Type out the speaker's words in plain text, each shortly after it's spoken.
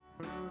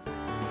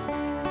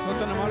Son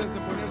tan amables de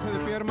ponerse de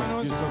pie,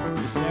 hermanos.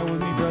 Stand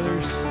with me,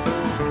 brothers.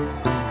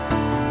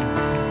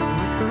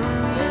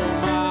 Oh,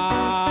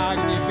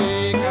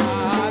 magnifica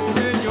al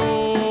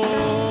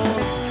Señor.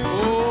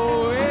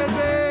 Oh, es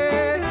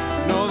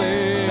digno de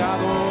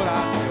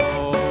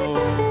adoración.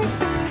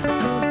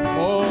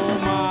 Oh,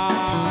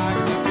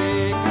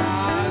 magnifica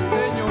al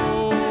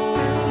Señor.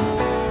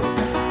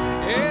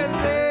 Es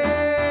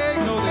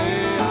digno de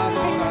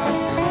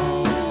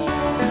adoración.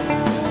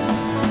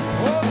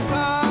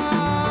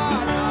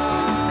 Hosanna,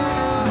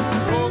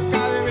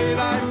 roca de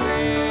vida es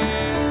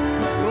Él,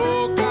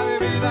 roca de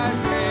vida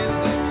es Él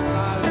de mi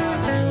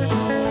salvación.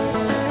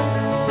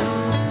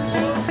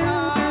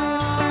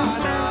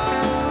 Hosanna,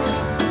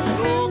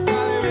 roca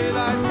de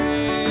vida es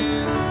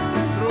Él,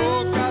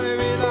 roca de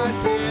vida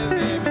es Él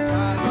de mi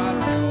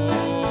salvación.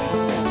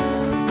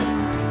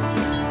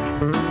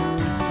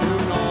 Su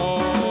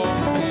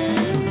nombre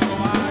es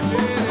Jehová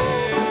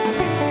Jireh,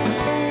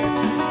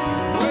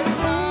 pues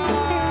ha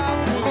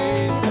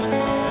provisto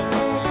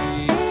todo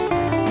aquí.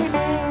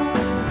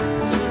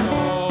 Su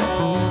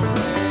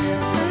nombre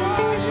es Jehová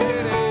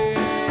Jireh,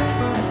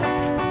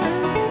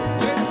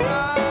 pues ha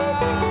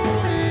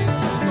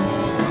provisto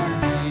todo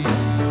aquí.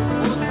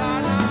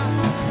 Hosanna,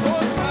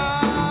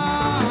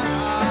 Hosanna,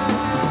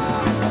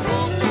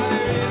 roca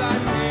de vida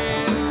es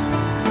Él,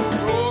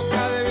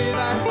 roca de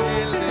vida es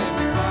Él de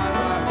mi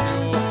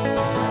salvación.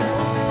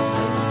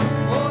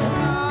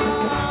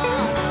 Hosanna,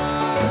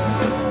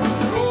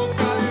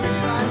 roca de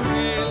vida es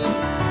Él,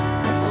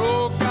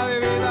 roca de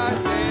vida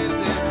es Él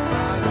de mi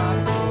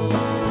salvación.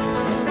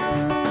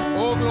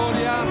 Oh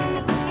gloria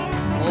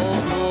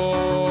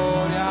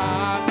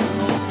a su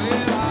nombre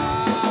da.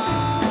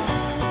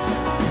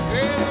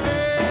 Él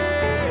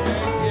vive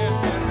y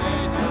siempre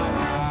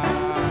reinará.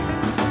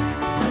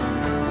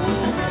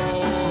 Oh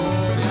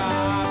gloria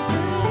a su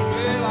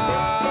nombre da.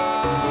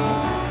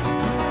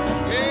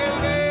 Él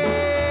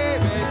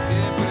vive y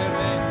siempre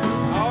reina.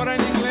 Ahora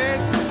en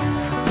inglés.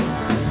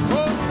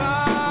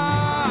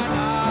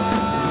 Hosanna,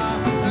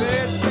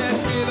 blessed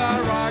be the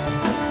rock,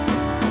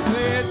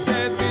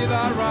 blessed be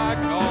the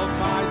rock of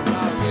my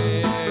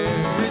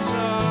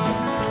salvation.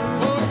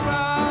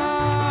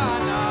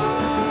 Hosanna,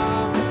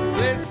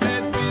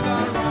 blessed be the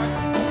rock,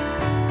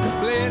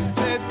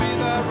 blessed be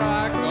the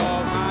rock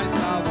of my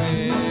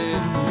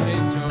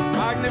salvation.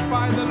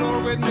 Magnify the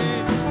Lord with me,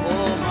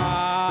 oh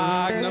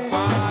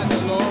magnify the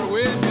Lord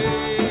with me.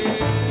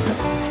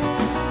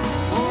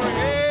 For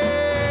He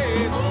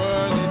is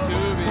worthy to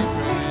be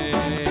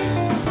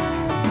praised.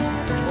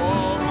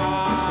 Oh,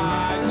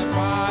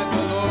 magnify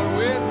the Lord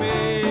with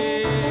me.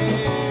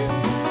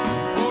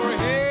 For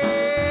He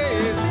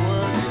is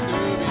worthy to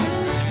be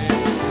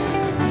praised.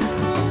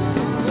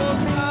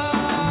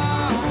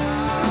 Hosanna,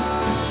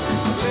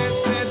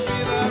 blessed be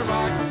the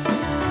rock,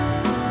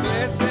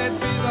 blessed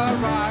be the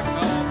rock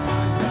of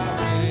my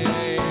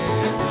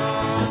salvation.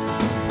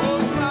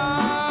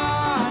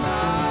 Hosanna,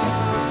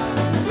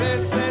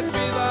 blessed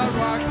be the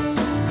rock,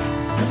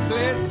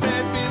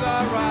 blessed be the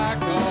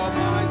rock of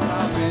my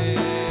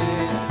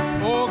salvation.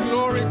 Oh,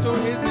 glory to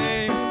His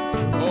name.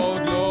 Oh,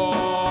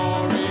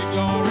 glory,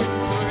 glory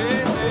to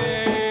His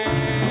name.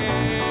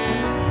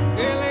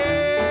 He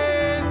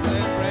lives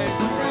and reigns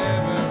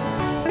forever.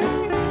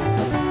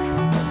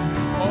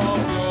 Oh,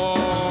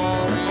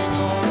 glory,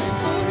 glory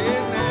to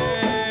His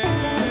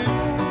name.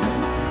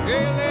 He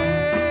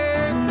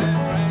lives and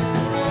reigns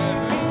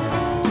forever.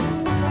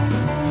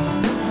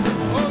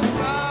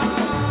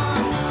 Hosanna,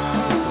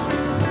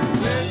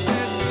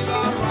 blessed be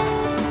the rock,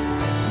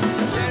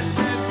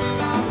 blessed be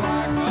the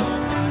rock of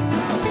my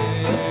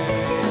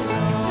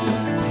salvation.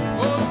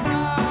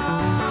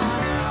 Hosanna,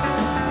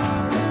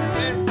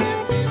 blessed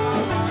be the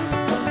rock,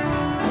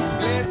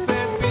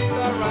 blessed be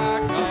the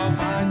rock of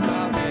my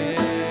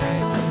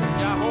salvation.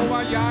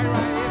 Jehovah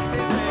Jireh is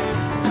His name.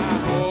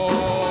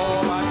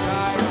 Jehovah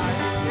Jireh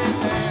is His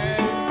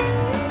name.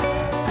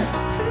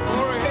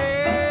 For He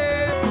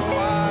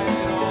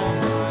provided all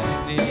my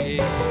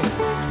needs.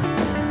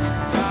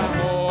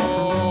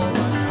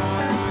 Jehovah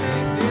Jireh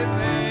is His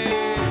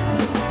name.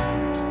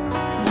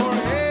 For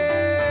He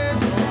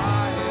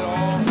provided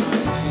all my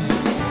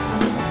needs.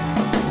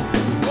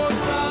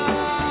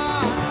 Hosanna,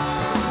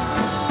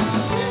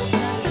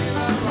 blessed be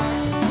the rock,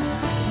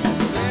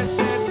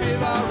 blessed be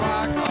the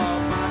rock of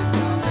my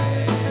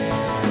salvation.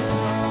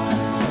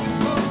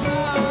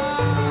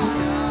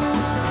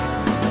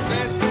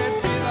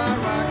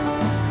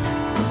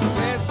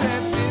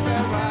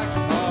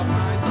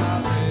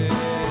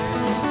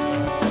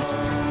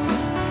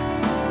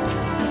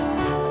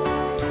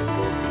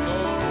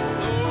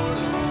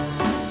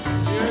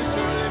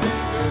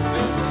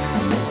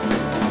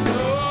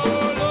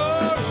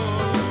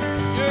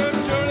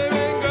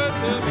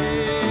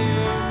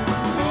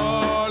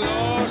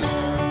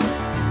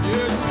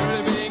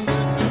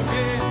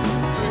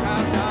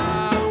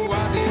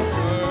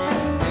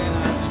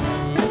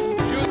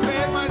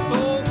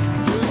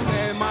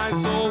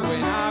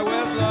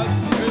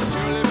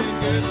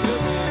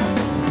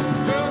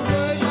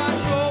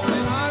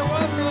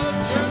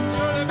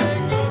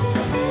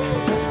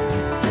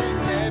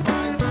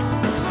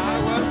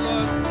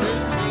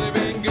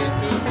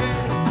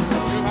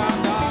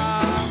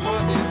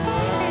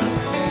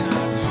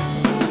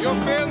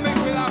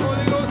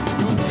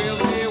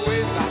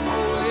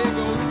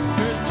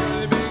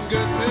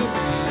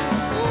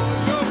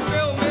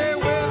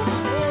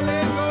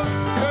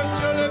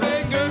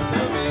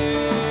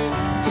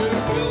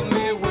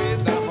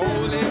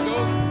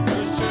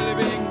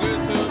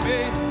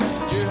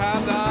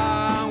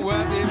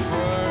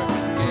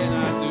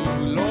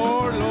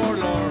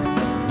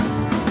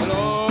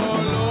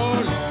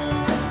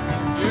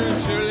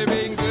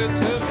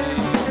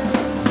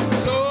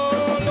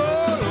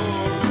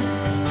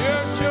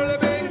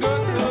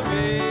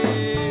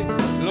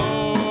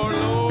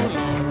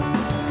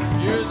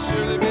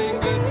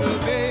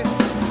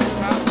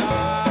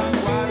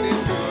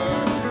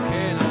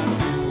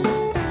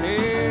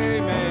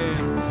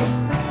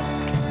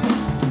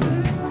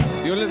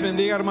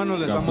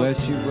 les God damos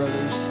bless you,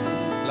 brothers.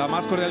 la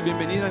más cordial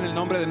bienvenida en el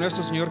nombre de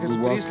nuestro Señor We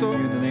Jesucristo.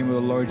 welcome you in the name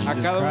of the Lord Jesus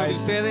cada uno de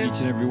Christ, ustedes.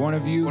 each and every one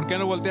of you. ¿Por qué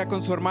no voltea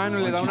con su hermano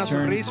y le Why da don't una you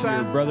turn to your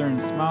sonrisa? brother and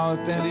smile at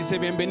Le them. dice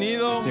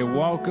bienvenido. Say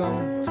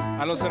welcome.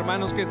 A los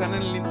hermanos que están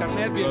en el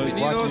internet, Those watching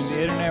bienvenidos.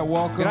 the internet,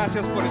 welcome.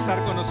 Gracias por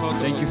estar con nosotros.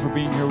 Thank you for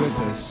being here with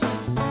us.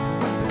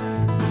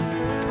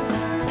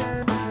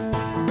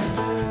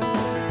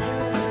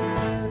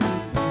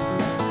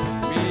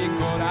 Mi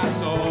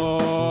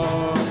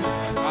corazón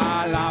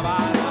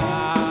alabará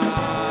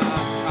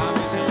a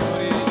mi Señor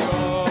y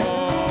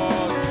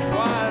Dios,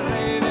 cual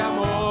Rey de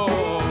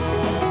amor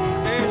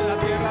en la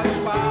tierra de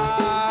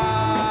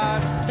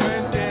paz. Yo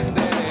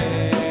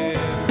entenderé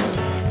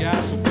que a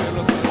su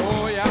pueblo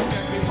salvó y aunque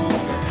aquí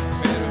sufre,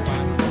 pero en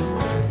vano no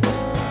fue.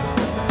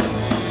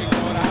 Mi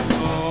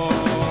corazón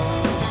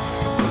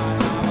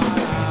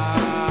alabará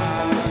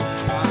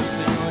a mi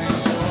Señor y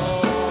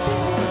Dios,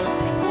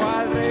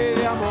 cual Rey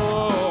de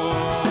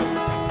amor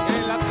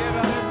en la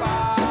tierra de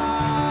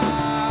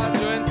paz.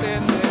 Yo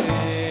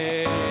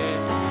entenderé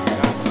que a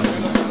su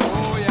pueblo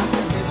salvó y aunque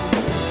aquí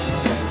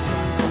sufre.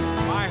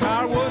 My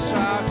heart will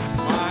shout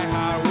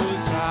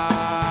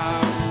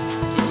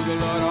to the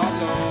Lord of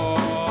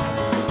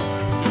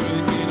Lords, to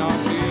the King of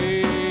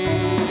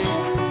Kings.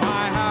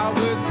 My heart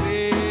will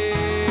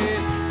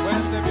sing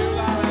when the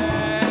beulah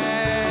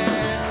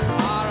land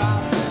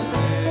around the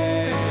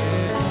state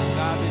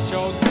that is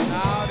chosen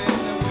out in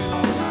the will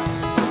of God.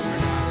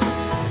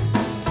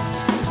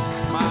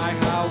 My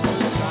heart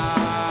will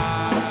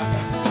shout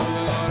to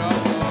the Lord of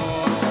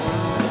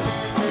Lords,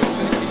 to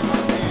the King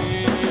of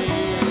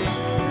Kings.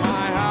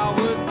 My heart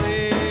will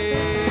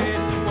sing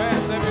when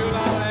the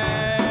beulah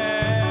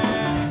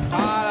land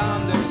I'll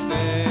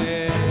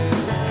understand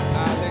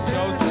that they're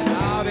chosen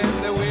out in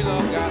the will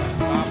of God.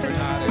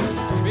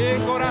 Mi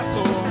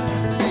corazón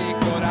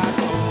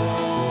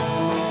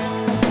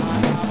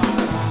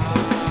alabará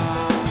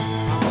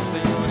a mi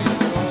Señor y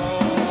Dios,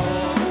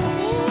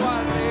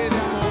 al Rey de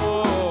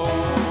amor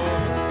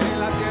en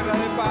la tierra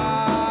de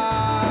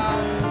paz.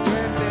 Yo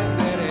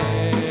entenderé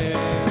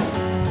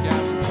que a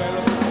su pueblo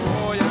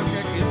salvó y aunque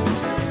aquí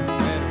sufre,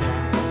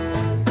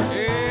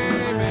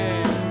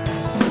 amén.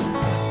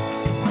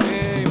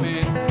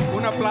 Amén.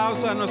 Un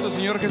aplauso a nuestro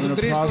Señor An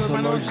Jesucristo, applause to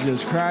the Lord hermanos.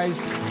 Jesus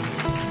Christ.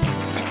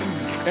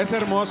 Es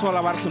hermoso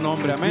alabar su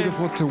nombre, It's amén.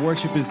 beautiful to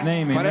worship His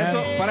name. Amen.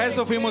 Para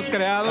eso fuimos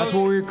creados, That's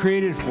what we were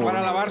created for. para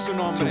alabar su To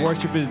nombre,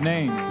 worship His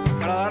name.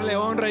 para darle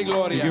honra y To give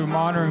gloria. Him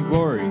honor and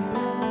glory.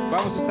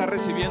 Vamos a estar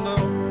recibiendo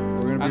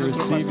We're going a to be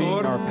nuestro receiving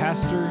pastor our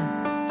pastor,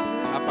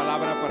 la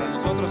palabra para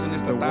nosotros en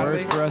esta the word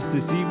tarde. for us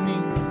this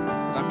evening.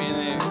 También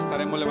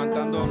estaremos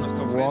levantando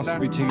nuestra We'll also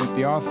be ofrenda. taking up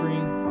the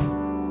offering.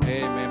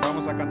 Amén.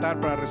 Vamos a cantar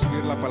para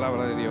recibir la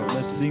palabra de Dios.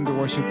 Let's sing to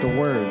worship the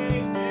word,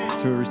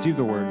 to receive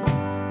the word.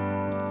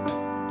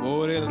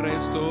 Por el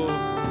resto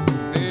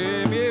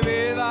de mi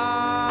vida,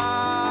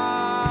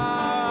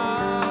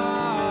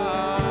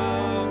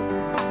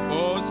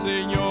 oh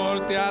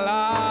Señor, te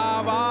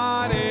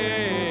alabaré,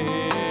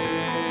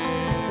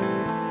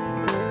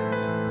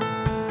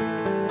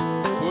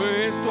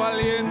 pues tu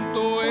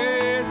aliento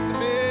es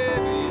mi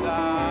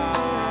vida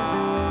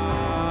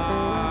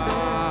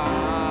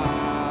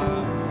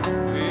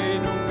y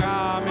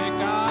nunca me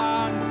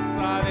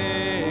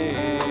cansaré.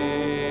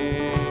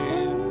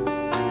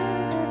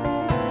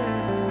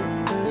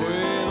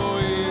 Puedo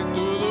oír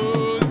tu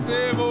dulce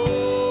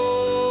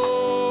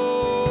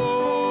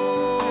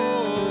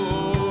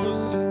voz,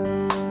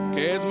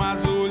 que es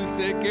más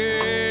dulce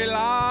que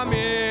la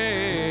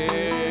miel,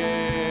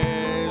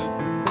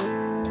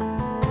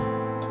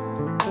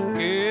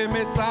 que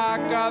me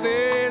saca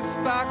de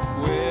esta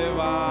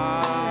cueva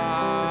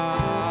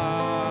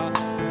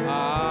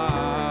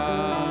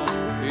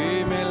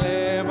y me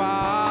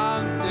eleva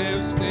ante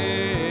usted.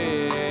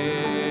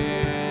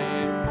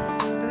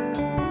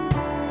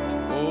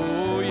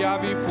 Oh, ya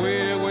vi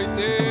fuego y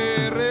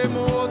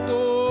terremoto,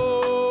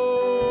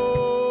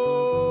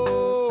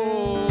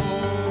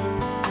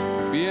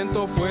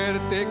 viento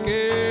fuerte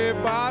que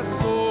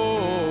pasó.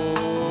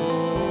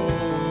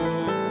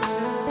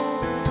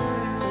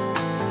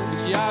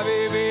 Ya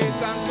viví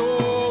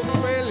tantos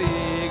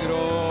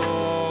peligros,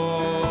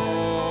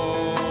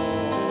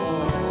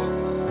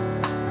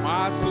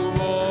 mas tu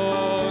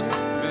voz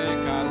me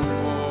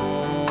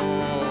calmó.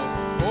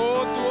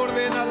 Oh, tú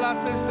ordenas las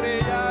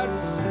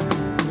estrellas,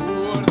 tú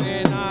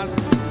ordenas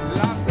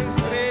las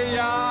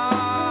estrellas,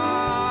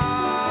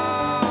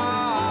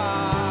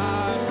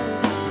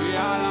 y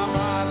al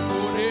amar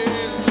con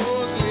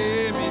esos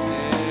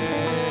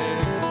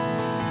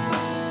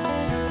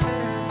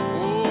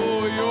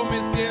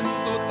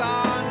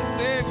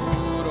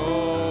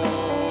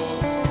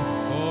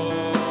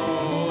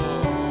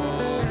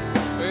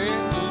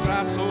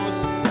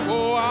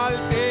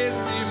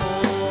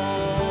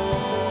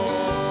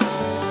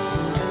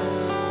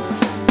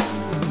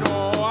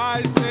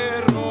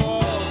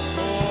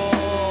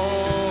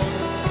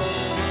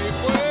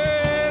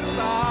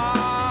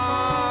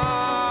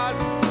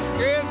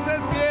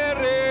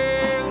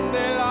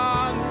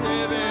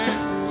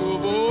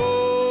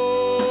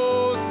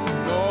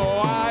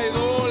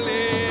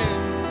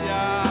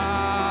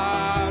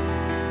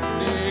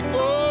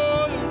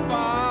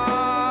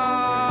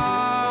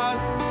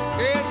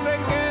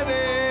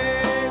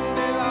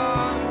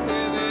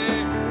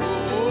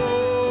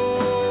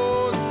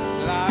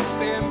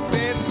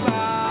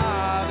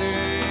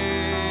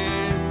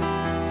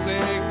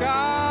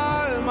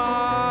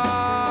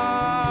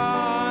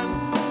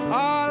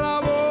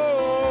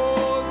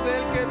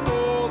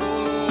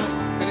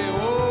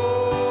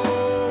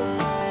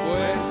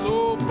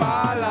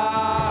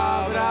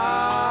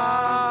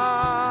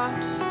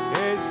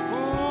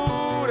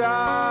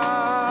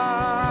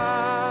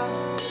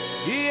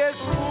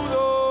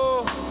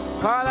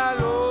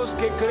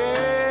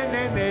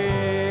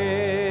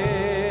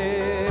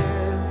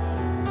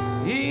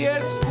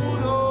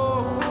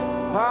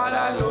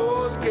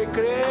que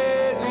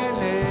creen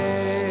en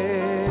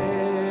Él.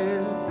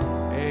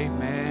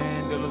 Amén.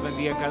 Dios los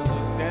bendiga a cada uno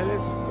de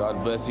ustedes.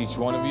 God bless each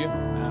one of you.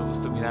 Me da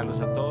gusto mirarlos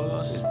a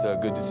todos. It's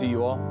good to see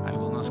you all.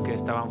 Algunos que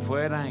estaban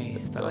fuera y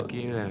están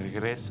aquí de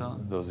regreso.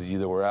 Those of you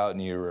that were out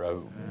and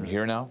you're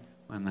here now.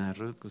 Hermana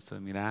Ruth, gusto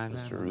de mirarla.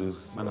 Sister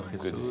Ruth, Hermano good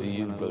to Jesús, see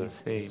you, hermano brother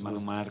Dulce, hermano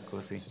Jesus.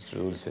 Marcos. Y Sister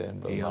Dulce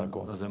and Brother Y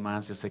Marco. los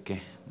demás, yo sé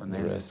que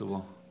Manuel rest.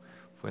 estuvo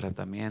fuera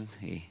también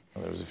y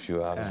There was a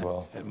few out as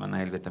well.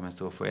 hermana Elbe también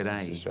estuvo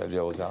fuera y Sister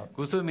Adele was out.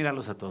 gusto de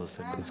mirarlos a todos,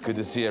 hermanos. It's good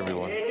to see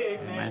everyone.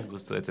 Amén,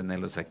 gusto de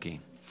tenerlos aquí.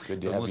 Good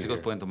to Los have you músicos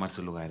here. pueden tomar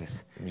sus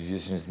lugares. The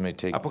musicians may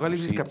take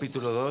Apocalipsis seats.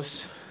 capítulo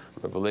 2.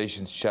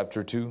 Revelations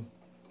chapter 2.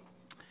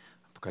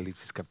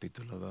 Apocalipsis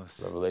capítulo 2.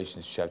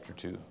 Revelations chapter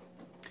 2.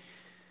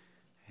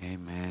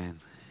 Amén.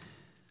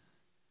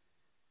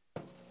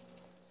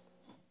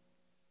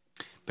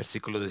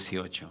 Versículo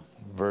 18.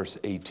 Verse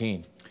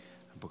 18.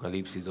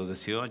 Apocalipsis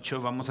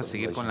 2:18. Vamos a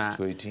seguir con la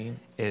Revelations 2:18.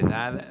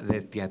 edad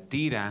de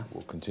Tiatira.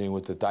 We'll continue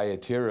with the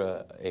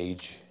Thyatira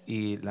age.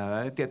 Y la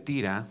edad de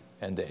Tiatira,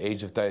 And the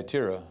age of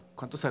Thyatira,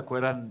 ¿cuántos se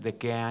acuerdan de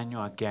qué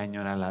año a qué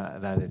año era la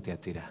edad de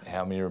Tiatira?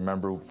 how many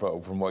remember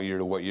from what year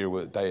to what year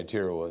what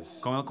Thyatira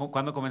was?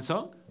 ¿Cuándo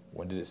comenzó?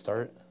 When did it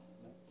start?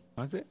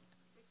 No sé.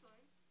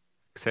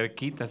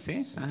 Cerquita,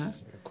 ¿sí? Ajá.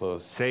 You're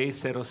close.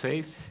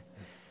 606.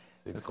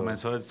 606.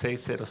 Comenzó el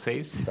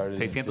 606. Started in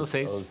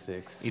 606.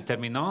 606. Y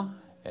terminó,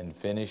 And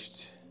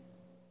finished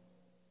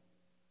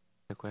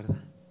 ¿se acuerda?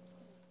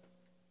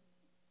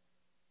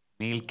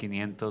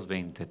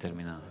 1520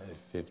 terminó. at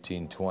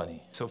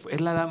 1520.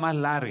 Es la edad más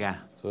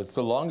larga So it's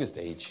the longest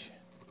age.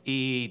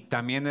 y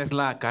también es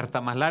la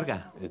carta más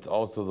larga. It's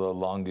also the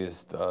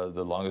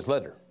longest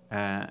letter.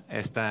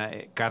 Esta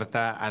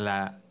carta a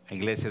la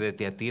iglesia de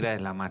Tiatira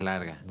es la más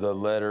larga. The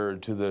letter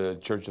to the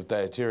church of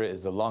Thyatira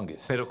is the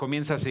longest. Pero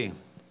comienza así.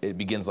 It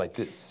begins like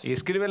this. Y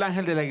escribe el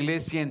ángel de la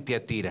iglesia en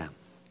Tiatira.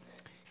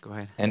 Go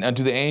ahead. And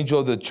unto the angel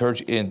of the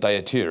church in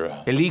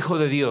Thyatira, El Hijo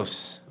de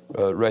Dios.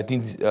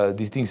 writing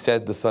these things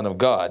said the Son of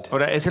God.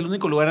 Ahora, es el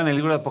único lugar en el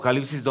libro de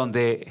Apocalipsis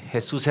donde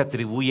Jesús se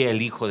atribuye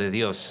el Hijo de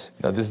Dios.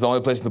 Now, this is the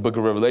only place in the book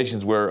of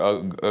Revelations where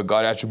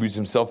God attributes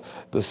himself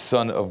the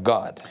Son of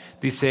God.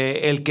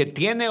 Dice, el que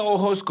tiene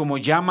ojos como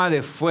llama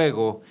de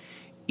fuego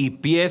y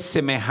pies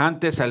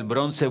semejantes al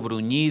bronce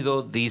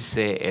bruñido,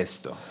 dice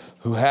esto.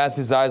 Who hath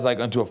his eyes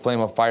like unto a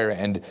flame of fire,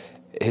 and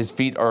his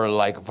feet are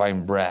like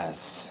fine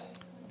brass.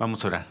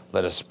 Vamos a orar.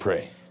 Let us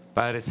pray.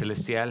 Padre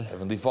Celestial,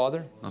 Heavenly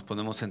Father, nos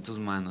ponemos en tus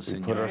manos, we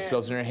put Señor.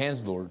 ourselves in your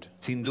hands, Lord.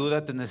 Sin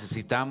duda te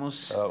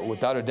necesitamos.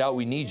 Without a doubt,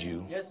 we need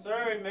you.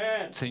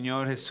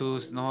 Señor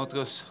Jesús,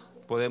 nosotros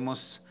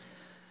podemos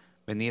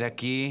venir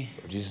aquí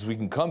Jesus, we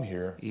can come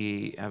here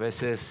y a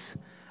veces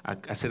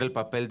hacer el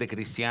papel de and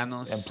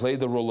cristianos, play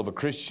the role of a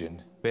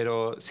Christian,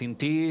 pero sin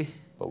ti,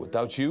 but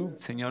without you,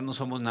 Señor, no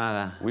somos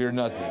nada. we are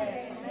nothing.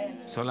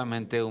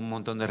 Solamente un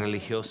montón de We're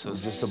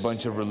religiosos. just a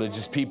bunch of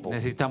religious people.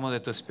 Necesitamos de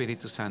tu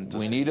Espíritu Santo.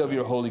 We need of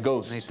your Holy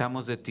Ghost,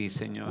 Necesitamos de ti,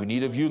 Señor. We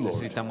need of you, Lord.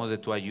 Necesitamos de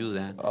tu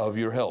ayuda. of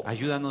your help.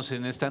 Ayúdanos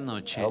en esta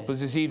noche Help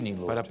us this evening,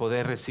 para Lord,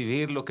 poder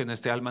recibir lo que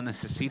nuestra alma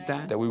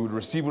necesita that we would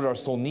receive what our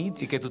soul y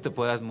needs que tú te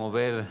puedas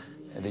mover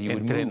and that you would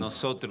entre move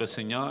nosotros,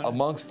 Señor,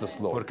 amongst us,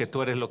 Lord, porque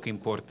tú eres lo que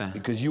importa.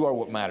 because you are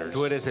what matters.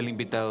 Tú eres el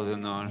invitado de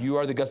honor. You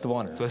are the guest of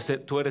honor.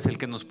 Tú eres el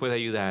que nos puede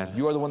ayudar.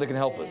 You are the one that can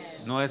help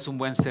us. No es un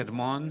buen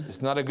sermón,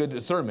 It's not a good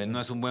sermon, no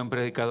es un buen a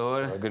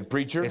predicador, good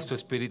preacher. es tu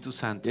Espíritu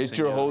Santo, It's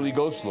your Señor, Holy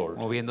Ghost, Lord,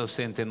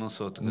 moviéndose entre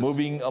nosotros.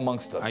 moving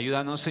amongst us.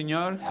 Ayúdanos,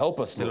 Señor.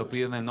 Help us, Te lo Lord.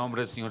 pido en el nombre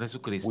del Señor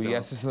Jesucristo. We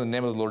ask this in the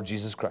name of the Lord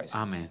Jesus Christ.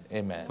 Amén.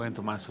 Amen. Pueden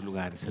tomar sus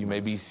lugares. You may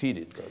hermanos. be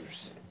seated,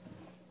 brothers.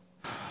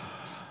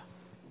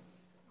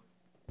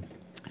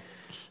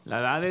 La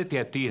edad de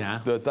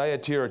Tiatira The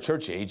Thyatira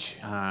church age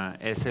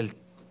es el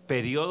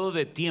periodo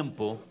de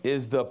tiempo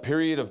is the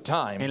period of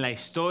time en la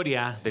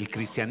historia del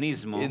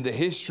cristianismo, in the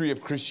history of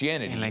en la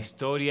Christianity,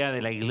 historia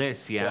de la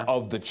iglesia,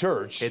 of the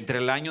church, entre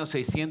el año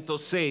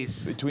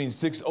 606 between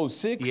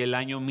 606 y el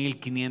año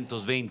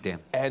 1520.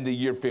 and the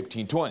year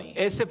 1520.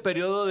 Ese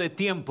periodo de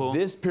tiempo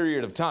This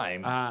period of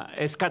time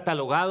es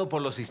catalogado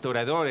por los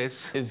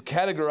historiadores is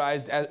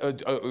categorized as,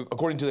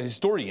 according to the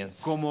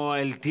historians, como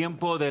el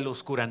tiempo del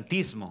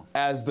oscurantismo,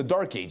 as the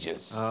Dark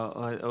Ages,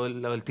 o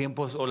el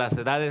tiempo o las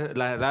edades,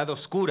 la edad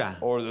oscura.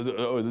 or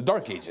the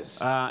Dark Ages.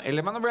 El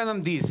hermano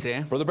Branham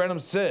dice Brother Branham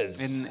says,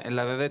 en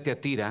la edad de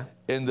Tiatira.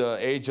 in the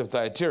age of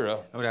Thyatira,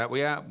 Ahora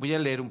voy a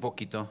leer un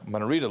poquito. I'm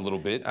going to read a little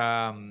bit.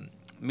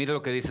 Mira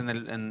lo que dice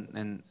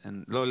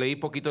lo leí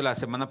poquito la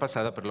semana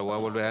pasada, pero lo voy a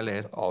volver a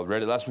leer I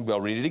read it last week, but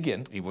I'll read it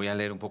again. y voy a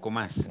leer un poco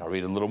más. I'll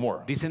read a little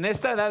more. Dice, en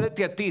esta edad de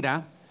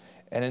Tiatira,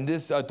 And in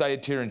this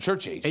Thyatiran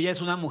church age, ella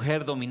es una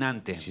mujer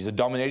dominante. she's a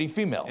dominating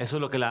female. Eso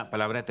es lo que la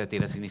palabra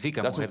Tiatira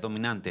significa, That's mujer what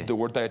dominante. the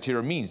word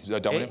Thyatira means, a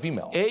dominant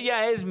female.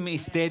 Ella es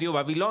misterio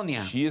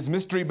Babilonia. She is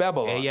Mystery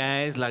Babylon.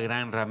 Ella es la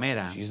gran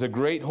ramera. She's the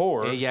great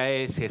whore. Ella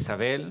es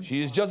Jezabel,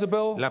 She is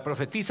Jezebel, la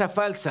profetisa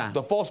falsa.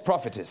 the false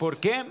prophetess. ¿Por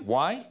qué?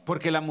 Why?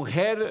 Porque la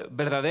mujer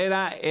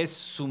verdadera es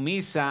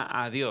sumisa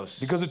a Dios.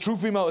 Because the true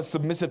female is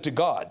submissive to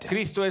God.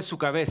 Cristo es su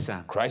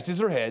cabeza. Christ is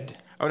her head.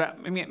 Ahora,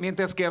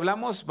 mientras que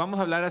hablamos, vamos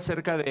a hablar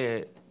acerca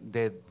de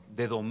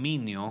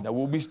dominio, Now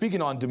we'll be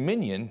speaking on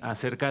dominion,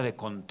 acerca de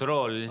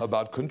control.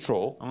 about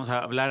control, Vamos a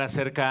hablar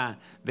acerca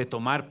de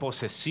tomar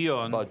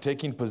posesión. about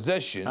taking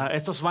possession.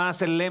 Estos van a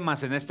ser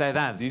lemas en esta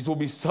edad. These will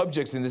be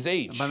subjects in this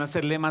age. Van a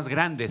ser lemas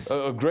grandes.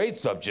 Great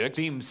subjects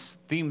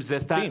Themes de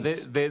esta,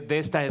 Themes. de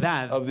esta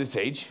edad. of this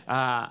age.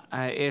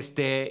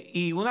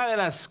 Y una de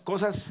las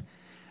cosas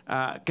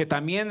que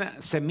también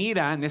se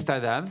mira en esta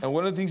edad And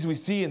one of the things we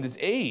see in this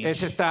age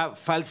es esta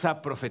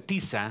falsa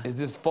profetisa, is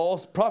this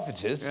false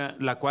prophetess,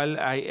 la cual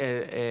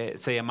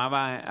se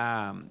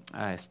llamaba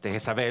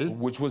Jezabel.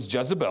 which was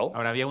Jezebel.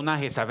 Ahora había una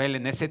Jezabel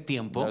en ese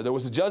tiempo, There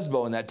was a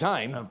Jezebel in that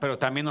time, pero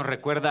también nos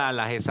recuerda a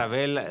la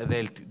Jezabel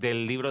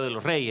del libro de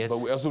los Reyes.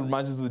 but it also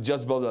reminds us of the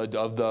Jezebel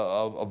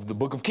of the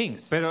Book of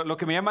Kings. Pero lo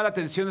que me llama la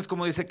atención es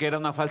como dice que era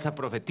una falsa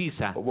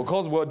profetisa. But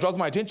what draws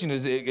my attention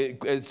is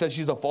it says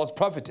she's a false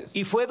prophetess.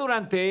 Y fue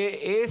durante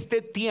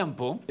este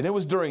tiempo And it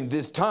was during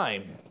this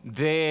time,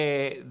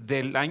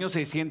 del año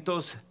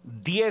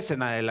 610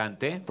 en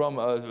adelante, from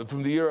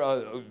the year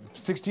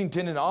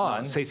 1610 and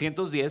on,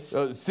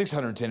 610,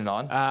 610 and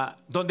on,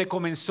 donde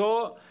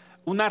comenzó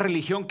una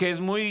religión que es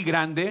muy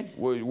grande.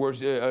 where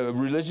a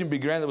religion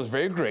began that was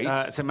very great.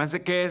 Se me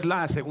hace que es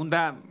la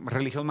segunda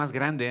religión más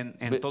grande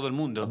en todo el I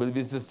mundo. believe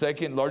it's the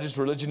second largest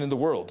religion in the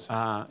world,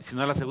 Si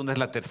no la segunda es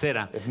la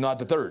tercera. if not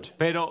the third.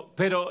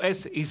 Pero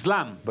es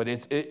Islam. But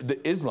it's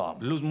the Islam.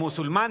 Los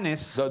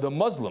musulmanes The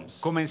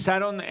Muslims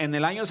comenzaron en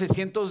el año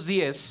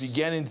 610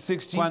 began in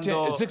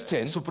cuando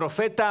 610 su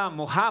profeta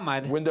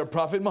Muhammad when their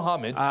prophet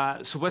Muhammad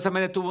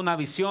supuestamente tuvo una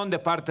visión de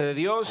parte de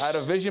Dios had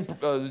a vision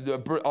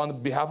on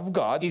behalf of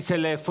God, y se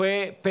le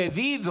fue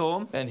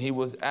pedido and he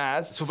was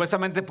asked,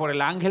 supuestamente por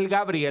el ángel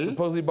Gabriel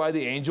supposedly by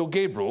the angel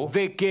Gabriel,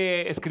 de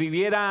que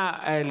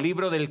escribiera el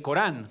libro del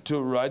Corán,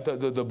 to write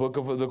the book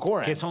of the que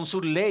Quran, son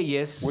sus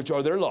leyes, which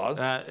are their laws,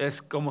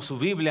 es como su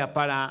Biblia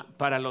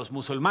para los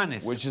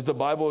musulmanes. which is the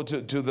Bible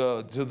to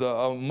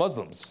the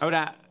Muslims.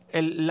 Ahora,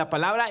 la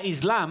palabra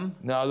Islam,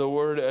 Now the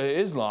word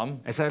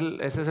Islam, ese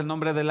es el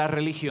nombre de la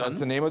religión. that's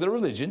the name of the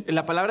religion.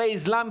 La palabra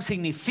Islam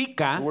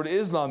significa The word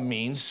Islam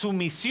means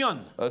sumisión.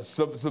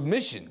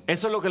 submission.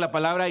 Eso es lo que la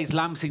palabra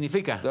Islam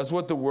significa. That's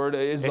what the word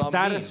Islam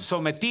Estar means.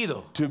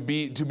 sometido. To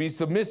be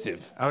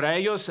submissive. Ahora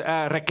ellos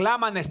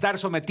reclaman estar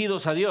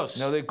sometidos a Dios.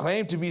 Now they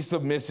claim to be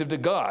submissive to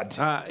God.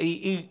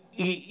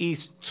 Y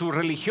su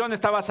religión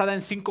está basada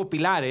en 5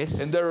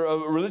 pilares And their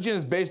religion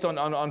is based on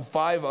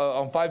five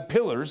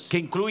pillars, que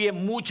incluye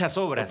muchas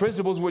obras.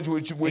 principles which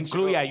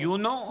Incluye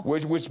ayuno,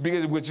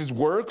 which is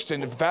works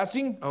and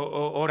fasting,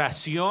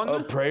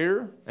 oración.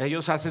 prayer.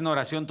 Ellos hacen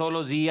oración todos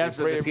los días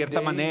They pray de every cierta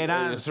day,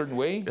 manera. in a certain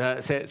way.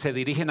 Se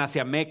dirigen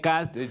hacia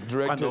Meca They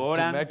direct cuando to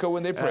oran. Mecca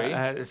when they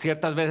pray.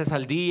 Ciertas veces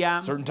al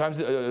día. Certain times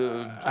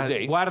a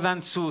day.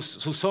 Guardan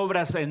sus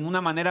obras en una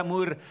manera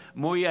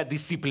muy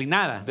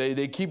disciplinada.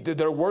 They keep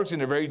their works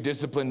in a very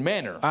disciplined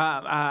manner.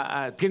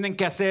 Tienen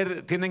que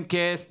hacer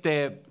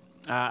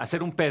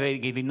un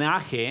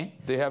peregrinaje,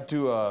 They have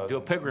to do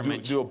a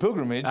pilgrimage. do a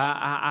pilgrimage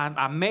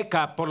a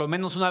Meca por lo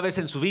menos una vez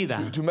en su vida.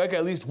 to Mecca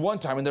at least one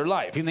time in their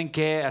life. Tienen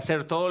que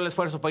hacer todo el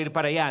esfuerzo para ir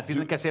para allá.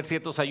 Tienen que hacer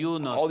ciertos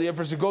ayunos. All the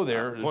efforts to go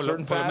there, Por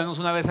certain lo menos fasts,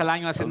 una vez al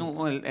año hacen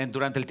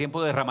durante el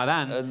tiempo de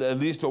Ramadán. at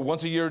least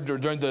once a year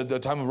during the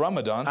time of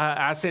Ramadan.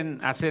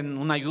 Hacen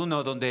un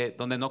ayuno donde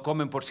no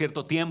comen por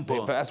cierto tiempo.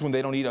 They fast when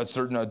they don't eat a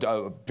certain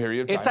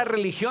period of Esta time.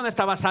 religión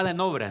está basada en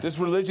obras. This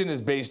religion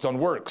is based on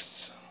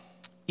works.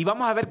 Y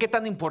vamos a ver qué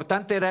tan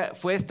importante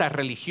fue esta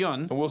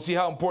religión And we'll see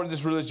how important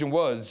this religion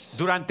was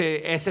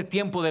durante ese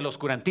tiempo del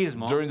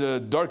oscurantismo, during the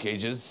Dark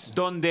Ages,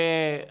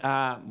 donde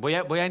voy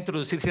a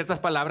introducir ciertas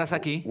palabras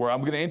aquí where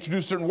I'm going to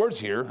introduce certain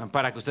words here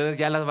para que ustedes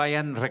ya las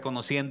vayan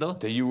reconociendo,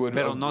 that you would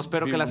pero no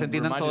espero be que las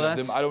entiendan reminded of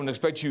todas them. I don't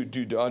expect you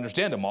to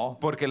understand them all,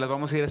 porque las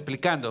vamos a ir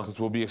explicando. because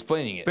we'll be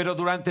explaining it. Pero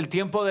durante el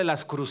tiempo de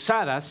las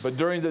cruzadas, But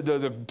during the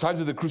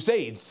times of the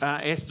Crusades,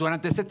 es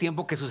durante este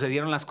tiempo que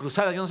sucedieron las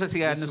cruzadas. Yo no sé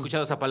si han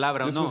escuchado esa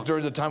palabra o this no. was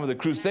during the time of the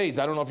Crusades.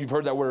 I don't know if you've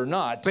heard that word or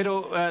not,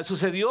 Pero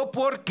sucedió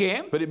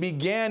porque but it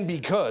began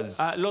because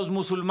los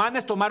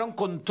musulmanes tomaron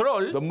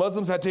control the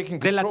Muslims had taken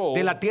de control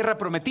la tierra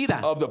prometida.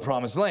 of the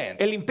Promised Land.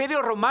 El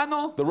imperio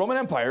romano The Roman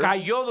Empire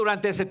cayó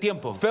durante ese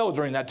tiempo. fell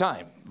during that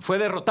time. Fue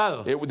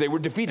derrotado. They were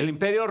El defeated.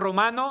 imperio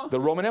romano The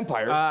Roman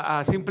Empire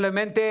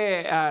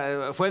simplemente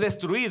fue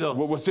destruido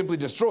was simply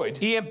destroyed.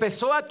 y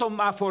empezó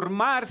a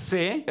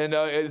formarse And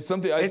it's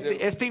something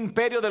este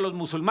imperio de los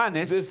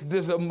musulmanes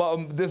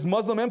this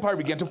Muslim empire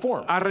began to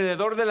form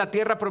alrededor de la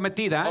tierra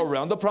prometida.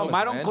 around the Promised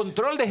Tomaron Land.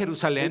 control de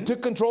Jerusalén It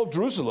took control of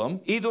Jerusalem,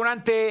 y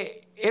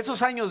durante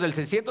esos años del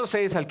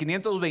 606 al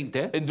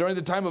 520 and during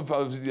the time of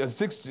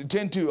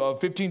 610 to el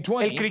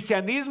 1520,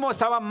 cristianismo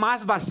estaba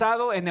más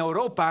basado en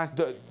Europa.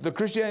 the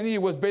Christianity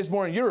was based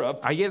more in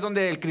Europe. Ahí es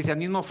donde el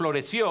cristianismo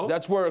floreció.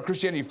 That's where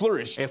Christianity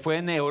flourished. Fue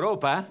en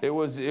Europa. It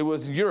was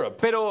in Europe.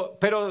 Pero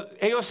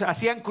ellos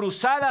hacían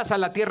cruzadas a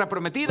la tierra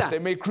prometida. They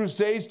made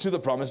crusades to the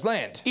Promised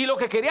Land. Y lo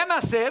que querían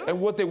hacer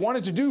And what they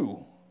wanted to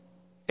do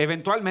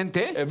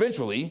eventualmente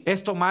eventually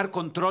es tomar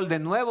control de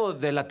nuevo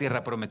de la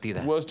tierra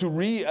prometida. was to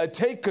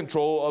take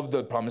control of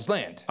the promised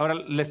land. Ahora,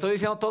 le estoy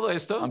diciendo todo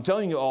esto I'm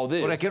telling you all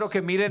porque this quiero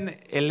que miren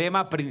el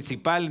lema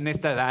principal en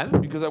esta edad,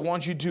 because I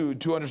want you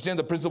to understand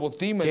the principal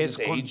theme of que this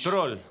es age,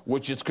 control,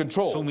 which is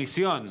control,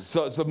 sumisión,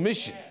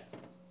 submission,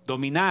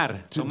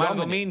 dominar, to tomar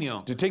dominate,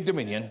 dominio. to take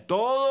dominion.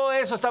 Todo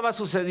eso estaba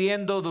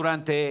sucediendo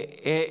durante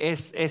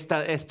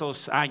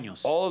estos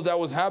años. All of that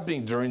was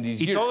happening during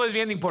these Y years. todo es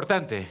bien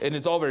importante. And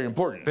it's all very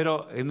important.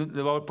 Pero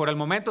por el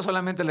momento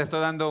solamente le estoy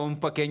dando un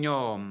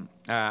pequeño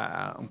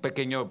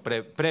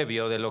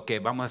previo de lo que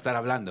vamos a estar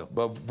hablando.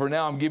 But for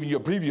now, I'm giving you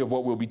a preview of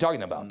what we'll be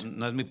talking about.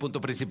 No es mi punto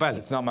principal.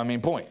 It's not my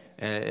main point.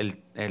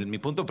 Mi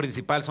punto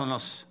principal son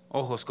los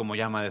ojos como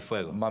llama de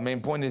fuego. My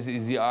main point is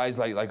the eyes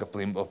like a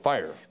flame of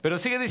fire. Pero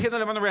sigue diciendo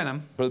el hermano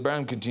Branham, Brother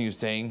Branham continues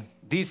saying,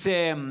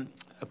 dice,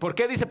 ¿por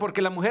qué dice?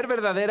 Porque la mujer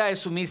verdadera es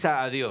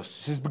sumisa a Dios.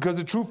 says, because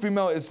the true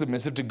female is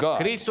submissive to God.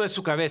 Cristo es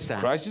su cabeza.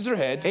 Christ is her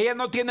head. Ella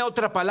no tiene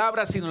otra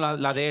palabra sino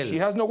la de She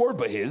él. has no word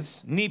but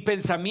his, Ni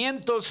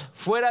pensamientos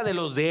fuera de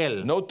los de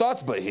él. no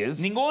thoughts but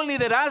his, Ningún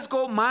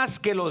liderazgo más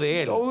que lo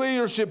de él. no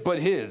leadership but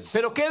his.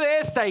 Pero ¿qué de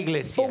esta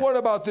iglesia? But what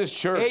about this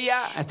church? Ella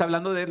está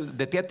hablando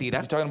de Tiatira.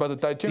 He's talking about the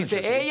Thyatira Dice,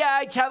 church. ella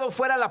ha echado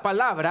fuera la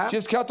palabra She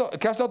has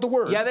cast out the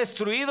word, y ha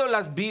destruido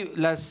las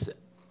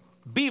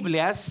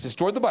Biblias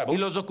destroyed the y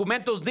los Bibles,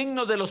 documentos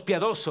dignos de los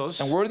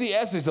piadosos. and were the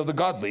essays of the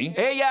godly.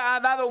 Ella ha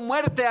dado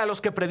muerte a los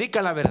que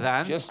predican la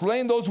verdad. She has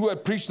slain those who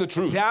had preached the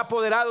truth. Se ha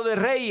apoderado de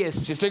She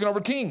reyes has taken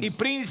over y kings,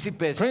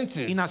 príncipes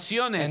princes, y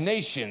naciones. and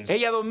nations.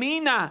 Ella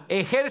domina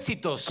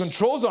ejércitos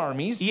controls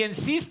armies, y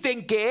insiste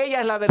en que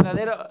ella es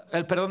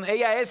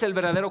ella es el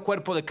verdadero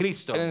cuerpo de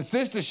Cristo and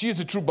insists that she is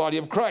the true body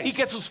of Christ. y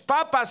que sus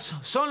papas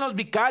son los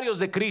vicarios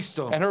de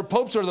Cristo. And her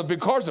popes are the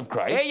vicars of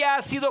Christ. Ella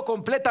ha sido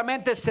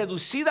completamente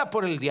seducida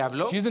por el diablo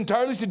She is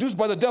entirely seduced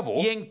by the devil,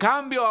 y en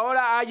cambio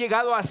ahora ha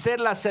llegado a ser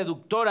la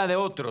seductora de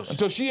otros.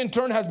 until she in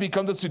turn has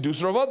become the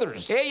seducer of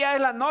others. Ella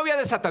es la novia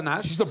de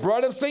Satanás She's the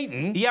bride of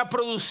Satan y ha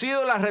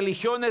producido las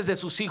religiones de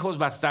sus hijos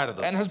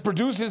bastardos. and has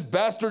produced his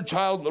bastard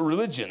child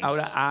religions.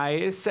 Ahora, a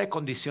esa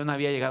condición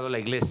había llegado la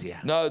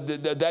iglesia. Now,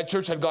 that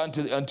church had gotten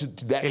to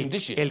that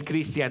condition. El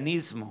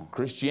cristianismo.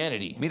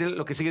 Christianity. Mire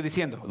lo que sigue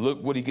diciendo.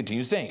 Look what he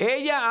continues saying.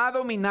 Ella ha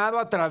dominado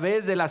a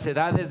través de las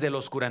edades del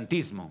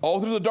oscurantismo. All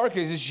through the dark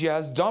ages, she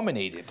has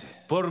dominated.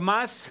 Por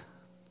más,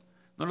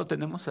 no lo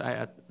tenemos,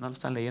 no lo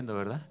están leyendo,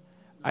 ¿verdad?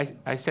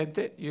 I sent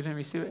it, you didn't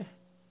receive it?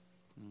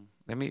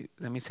 Let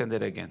me send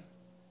it again.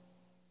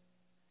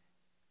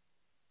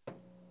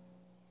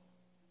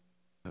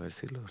 A ver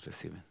si lo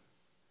reciben.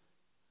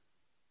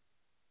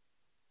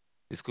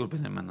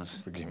 Disculpen,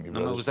 hermanos. Forgive me, No me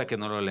brothers. gusta que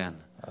no lo lean.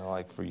 I don't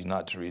like for you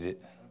not to read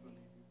it.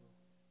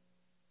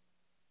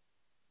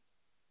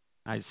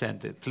 I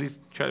sent it. Please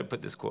try to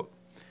put this quote.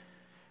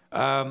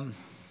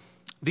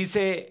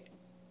 Dice,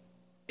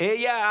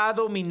 ella ha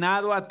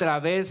dominado a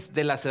través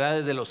de las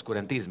edades del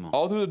oscurantismo.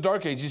 All through the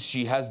dark ages,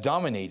 she has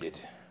dominated.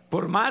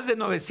 Por más de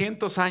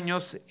 900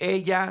 años,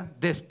 ella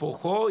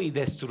despojó y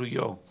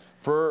destruyó.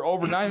 For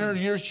over 900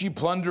 years, she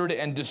plundered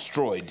and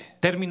destroyed.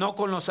 Terminó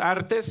con los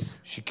artes,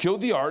 She killed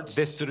the arts,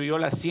 destruyó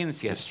las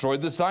ciencias.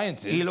 destroyed the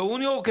sciences. Y lo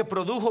único que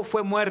produjo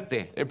fue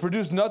muerte. It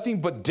produced nothing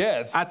but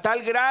death, A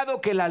tal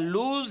grado que la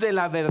luz de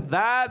la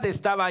verdad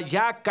estaba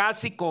ya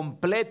casi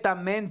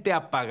completamente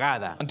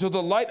apagada. until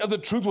the light of the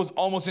truth was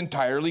almost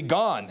entirely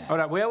gone.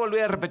 Ahora, voy a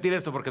volver a repetir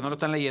esto porque no lo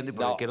están leyendo y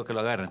porque No. quiero que lo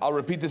agarren. I'll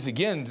repeat this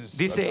again.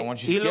 Dice, I want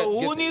you y to lo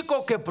get único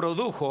this. que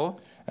produjo,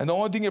 And the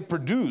only thing it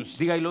produced,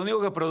 diga, y lo único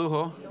que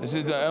produjo this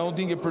is the only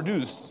thing it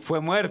produced,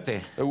 fue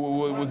muerte. it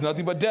was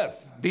nothing but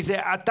death. Dice,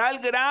 a tal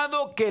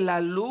grado que la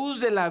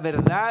luz de la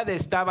verdad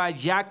estaba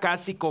ya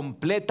casi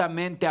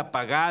completamente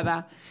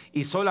apagada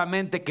y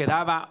solamente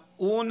quedaba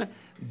un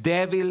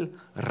débil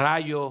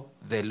rayo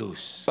de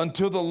luz.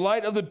 Until the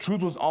light of the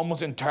truth was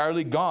almost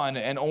entirely gone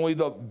and only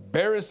the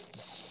barest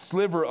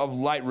sliver of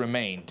light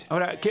remained.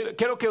 Ahora,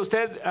 quiero que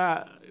usted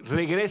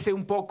regrese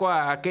un poco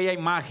a aquella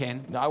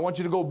imagen Now I want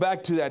you to go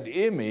back to that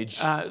image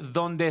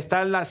donde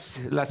están las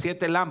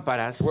 7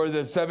 lámparas where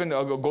the 7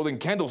 golden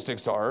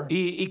candlesticks are,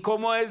 y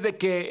cómo es de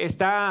que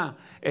está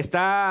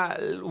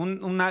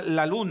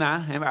la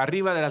luna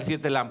arriba de las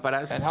 7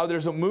 lámparas and how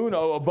there's a moon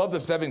above the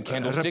 7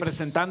 candlesticks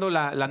representando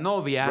la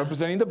novia.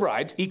 representing the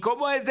bride, Y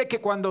cómo es de que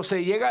cuando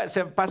se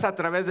pasa a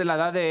través de la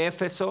edad de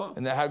Éfeso,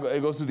 and how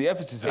it goes through the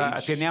Ephesus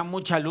age. tenía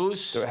mucha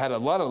luz, It had a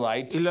lot of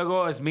light, y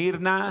luego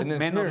Esmirna, and then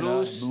menos Smyrna,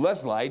 luz,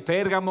 less light,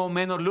 Pérgamo,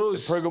 menos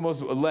luz,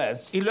 Pergamos,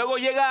 less, y luego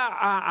llega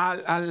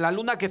a la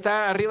luna que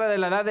está arriba de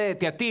la edad de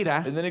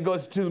Tiatira. and then it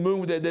goes to the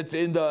moon that's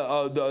in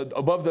the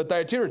above the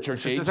Thyatira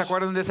church age. ¿Ustedes se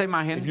acuerdan de esa If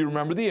imagen? you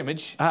remember the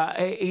image,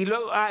 Y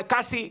luego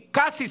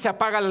casi se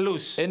apaga la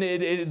luz. and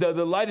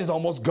the light is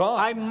almost gone.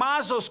 Hay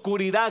más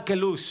oscuridad que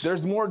luz.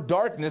 There's more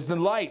darkness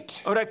than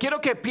light. Ahora quiero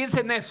que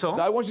piensen eso,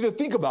 Now, I want you to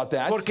think about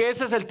that, porque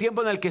ese es el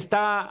tiempo en el que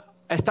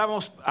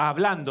estamos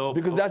hablando,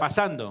 because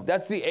pasando.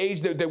 that's the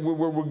age that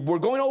we're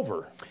going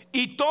over.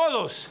 Y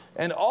todos,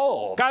 And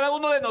all cada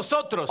uno de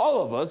nosotros,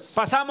 of us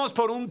pasamos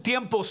por un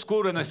tiempo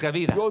oscuro en nuestra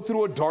vida. go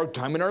through a dark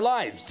time in our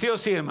lives. ¿Sí o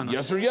sí, hermanos?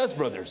 Yes or yes,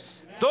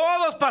 brothers?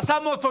 Todos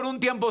pasamos por un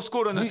tiempo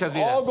oscuro en We nuestras all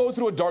vidas. go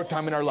through a dark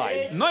time in our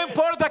lives. No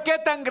importa qué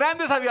tan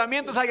grandes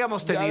avivamientos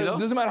hayamos It tenido.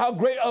 doesn't matter how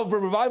great of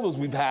revivals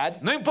we've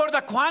had No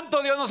importa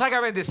cuánto Dios nos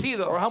haya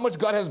bendecido. or how much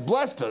God has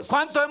blessed us,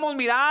 Cuánto hemos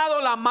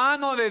mirado la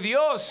mano de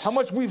Dios. how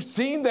much we've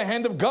seen the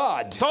hand of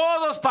God.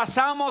 Todos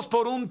pasamos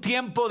por un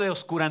tiempo de We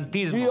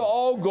oscurantismo.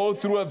 all go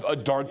through a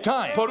dark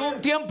time, Por un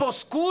tiempo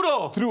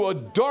oscuro. through a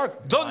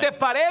dark Donde time.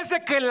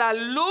 parece que la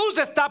luz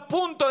está a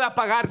punto de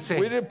apagarse.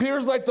 It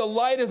appears like the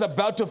light is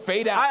about to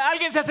fade out.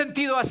 ¿Alguien se ha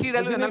sentido así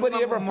Has en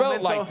anybody ever algún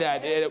felt like momento?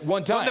 that at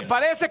one Donde time?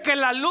 parece que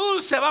la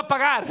luz se va a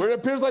apagar. Where it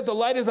appears like the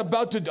light is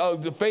about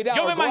to fade out.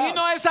 Yo me or go imagino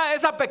out.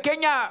 esa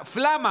pequeña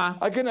flama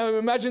I can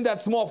imagine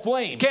that small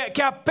flame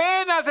que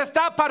apenas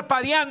está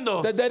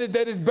parpadeando.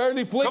 that is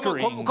barely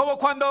flickering. Como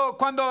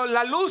cuando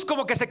la luz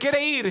como que se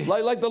quiere ir.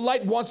 Like the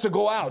light wants to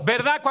go out.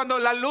 ¿Verdad? Cuando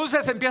las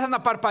luces empiezan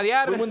a parpadear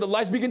When the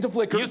lights begin to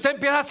flicker, y usted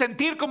empieza a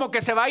sentir como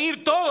que se va a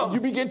ir todo. you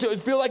begin to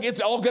feel like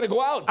it's all going to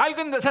go out.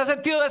 ¿Alguien se ha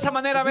sentido de esa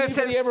manera a Has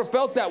anybody veces? ever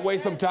felt that way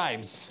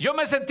sometimes? Yo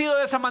me he sentido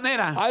de esa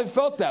manera. I've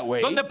felt that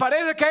way. Donde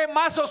parece que hay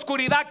más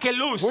oscuridad que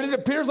luz. When it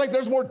appears like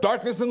there's more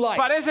darkness than light.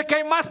 Parece que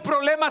hay más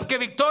problemas que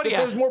victoria.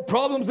 There's more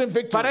problems than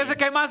victories. Parece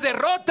que hay más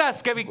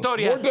derrotas que More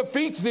victoria.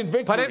 defeats than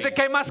victories. Parece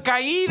que hay más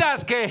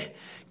caídas que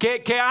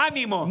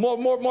ánimo.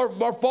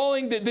 More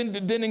falling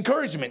than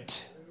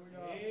encouragement.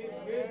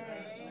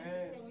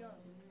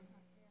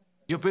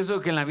 Yo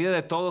pienso que en la vida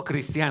de todo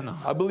cristiano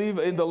I believe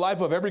in the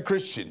life of every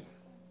Christian,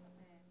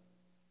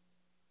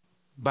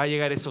 va a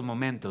llegar esos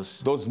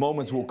momentos those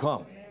moments will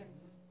come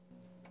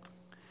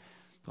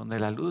donde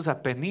la luz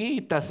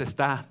apenitas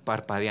está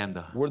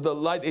parpadeando. where the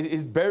light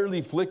is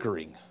barely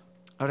flickering.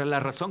 Ahora, la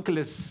razón que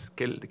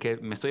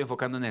me estoy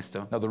enfocando en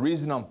esto Now, the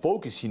reason I'm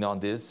focusing on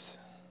this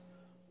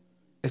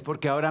es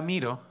porque ahora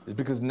miro is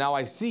because now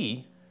I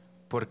see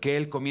por qué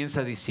él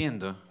comienza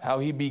diciendo how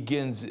he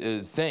begins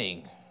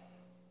saying,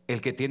 el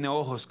que tiene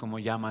ojos como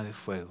llama de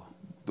fuego.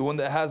 the one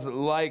that has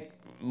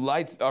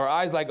lights or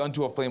eyes like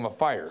unto a flame of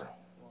fire,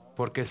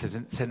 Porque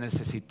se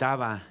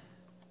necesitaba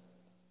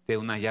de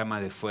una llama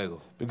de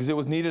fuego because it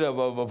was needed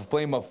of a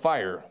flame of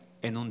fire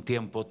en un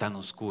tiempo tan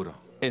oscuro.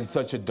 in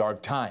such a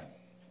dark time.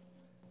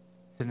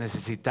 Se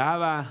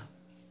necesitaba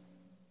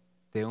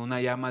de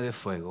una llama de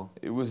fuego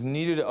It was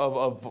needed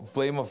of a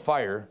flame of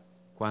fire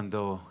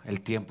cuando el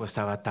tiempo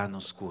estaba tan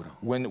oscuro.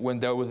 when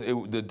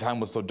the time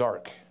was so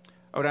dark.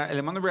 Ahora, el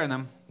hermano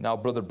Branham, Now,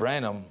 Brother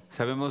Branham,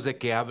 sabemos de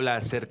que habla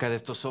acerca de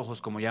estos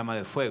ojos como llama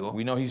de fuego.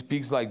 we know he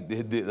speaks like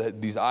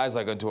these eyes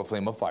like unto a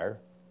flame of fire.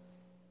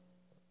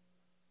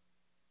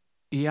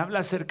 Y habla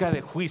acerca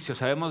de juicio.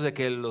 Sabemos de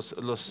que los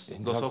He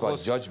talks about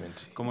ojos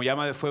judgment. como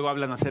llama de fuego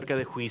hablan acerca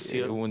de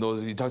juicio.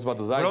 He talks about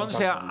those eyes, he Bronce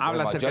talks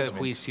habla about acerca de judgment.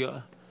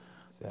 juicio.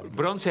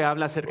 Bronce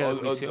habla acerca de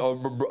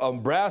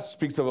juicio. Brass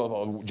speaks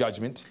of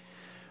judgment.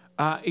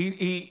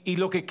 Y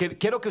lo que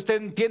quiero que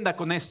usted entienda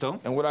con esto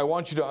And what I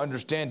want you to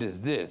understand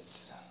is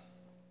this,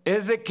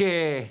 es de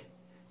que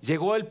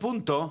llegó el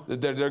punto that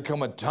there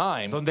come a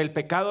time donde el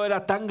pecado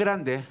era tan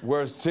grande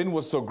where sin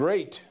was so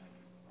great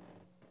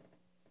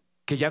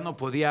que ya no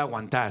podía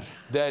aguantar,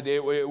 that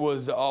it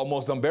was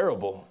almost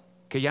unbearable.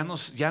 que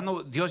Dios ya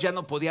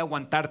no podía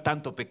aguantar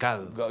tanto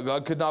pecado.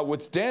 God could not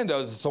withstand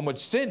so much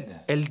sin.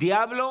 El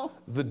diablo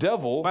The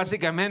devil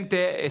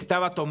básicamente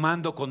estaba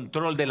tomando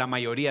control de la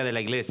mayoría de la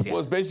iglesia.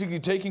 was basically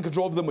taking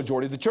control of the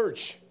majority of the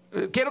church.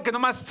 Quiero que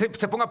nomás se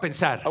ponga a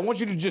pensar. I want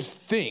you to just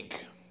think.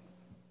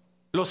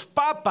 Los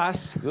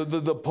papas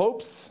The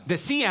popes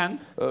decían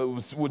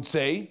would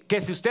say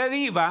que si usted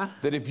iba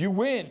that if you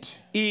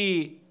went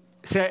y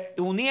se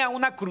unía a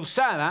una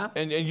cruzada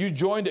and you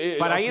joined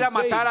para ir a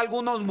crusade matar a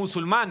algunos to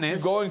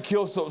musulmanes go and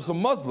kill some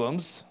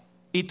Muslims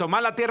y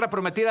tomar la tierra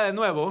prometida de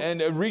nuevo, and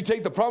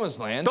retake the promised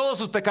land, todos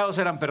sus pecados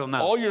eran all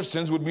perdonados. your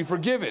sins would be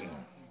forgiven.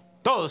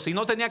 Todos, y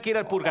no tenía que ir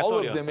al All of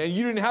purgatorio. them, and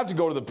you didn't have to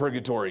go to the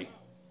purgatory.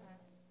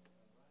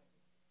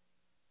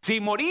 Si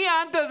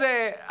moría antes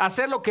de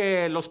hacer lo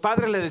que los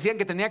padres le decían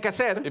que tenía que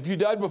hacer, If you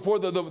died before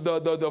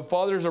the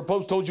fathers or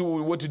popes told you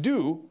what to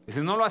do, y si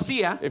no lo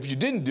hacía, if you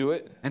didn't do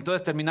it,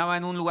 entonces terminaba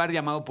en un lugar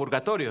llamado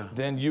purgatorio.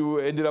 then you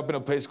ended up in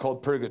a place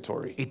called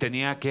purgatory. Y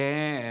tenía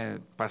que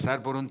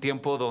pasar por un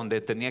tiempo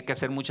donde tenía que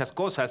hacer muchas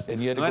cosas.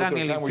 And you had to No go era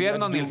through ni a el time where you had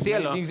infierno to ni do el many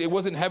cielo. things. It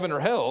wasn't heaven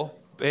or hell,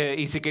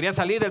 Y si quería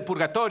salir del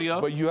purgatorio,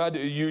 but you had to,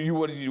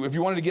 if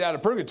you wanted to get out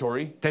of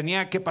purgatory,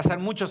 tenía que pasar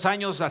muchos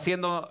años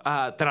haciendo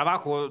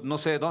trabajo, no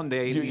sé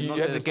dónde y you no had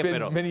sé to de qué,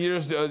 pero. spend many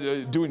years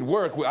doing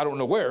work. I don't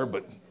know where,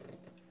 but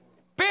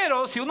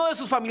Si uno de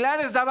sus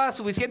familiares daba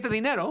suficiente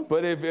dinero,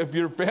 but if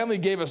your family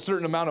gave a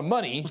certain amount of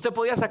money, usted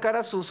podía sacar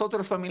a sus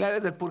otros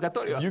familiares del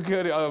purgatorio. you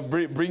could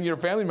bring your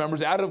family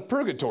members out of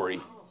purgatory.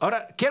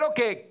 Ahora, quiero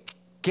que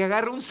que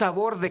agarre un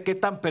sabor de qué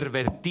tan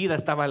pervertida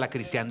estaba la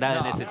cristiandad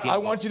en ese I tiempo.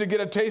 want you to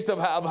get a taste of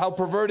how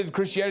perverted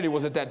Christianity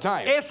was at that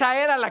time. Esa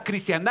era la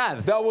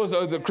cristiandad. That was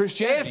the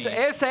Christianity.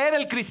 Ese era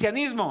el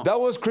cristianismo. That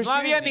was No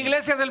Christianity. habían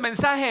iglesias del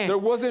mensaje. There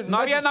wasn't No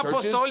habían message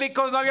churches.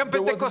 apostólicos, no habían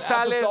There wasn't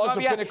pentecostales, no apostolics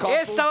or había.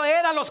 Pentecostals. Eso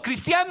eran los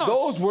cristianos.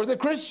 Those were the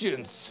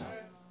Christians.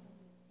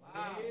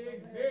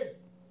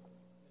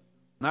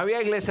 No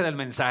había iglesia del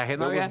mensaje.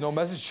 No There was había. no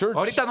message church.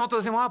 Ahorita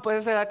nosotros decimos, pues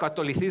ese era You say,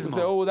 catolicismo.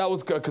 oh, that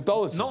was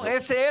Catholicism. No,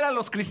 ese eran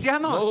los No,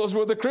 cristianos. those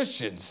were the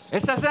Christians.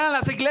 Esas eran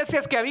las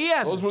iglesias que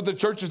habían. Those were the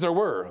churches there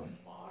were.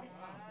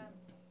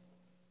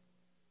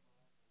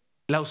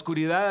 La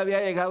oscuridad había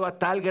llegado a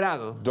tal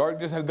grado.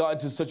 Darkness had gotten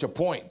to such a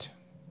point.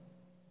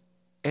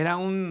 Era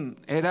un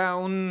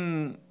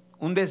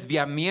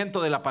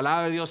desviamiento de la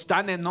palabra de Dios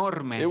tan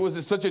enorme It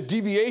was such a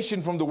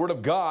deviation from the word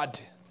of God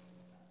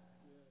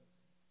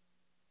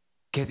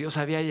que Dios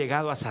había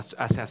llegado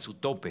hacia su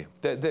tope.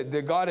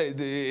 that God,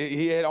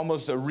 he had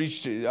almost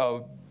reached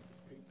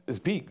his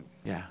peak.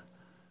 Ya.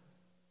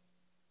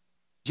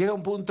 Llega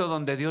un punto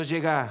donde Dios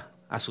llega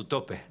a su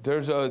tope,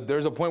 There's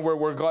a point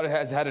where God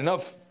has had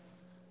enough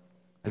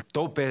el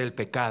tope del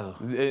pecado,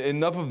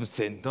 of the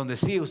sin, donde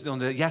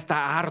ya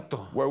está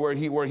harto. where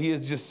he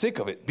is just sick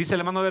of it. Dice el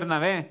hermano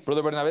Bernabé,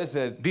 Brother Bernabé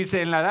said,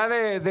 dice en la edad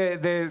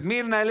de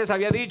Esmirna él les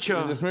había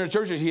dicho, in the Smyrna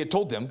churches, he had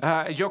told them,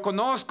 yo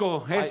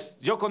conozco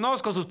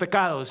sus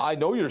pecados. I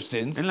know your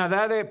sins. En la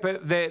edad de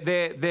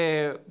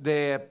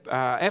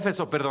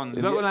Éfeso, perdón.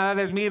 Luego en la edad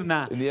de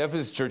Esmirna. In the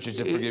Ephesus churches,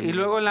 Y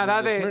luego en la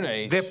edad the Smyrna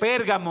age, de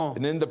Pérgamo.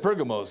 and in the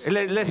Pergamos,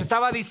 Les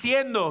estaba he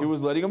diciendo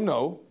was letting them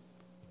know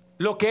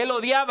lo que él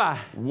odiaba.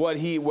 what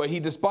he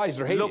despised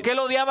or hated, Lo que él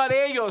odiaba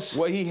de ellos.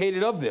 what he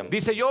hated of them.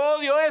 Dice, yo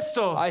odio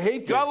esto. I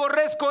hate Yo this.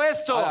 aborrezco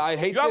esto. I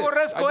hate Yo this.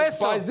 aborrezco I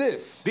esto. despise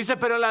this. Dice,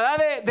 pero en la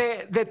edad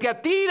de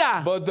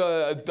Tiatira, But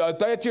the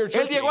Thyatira él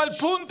church llegó al age,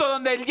 punto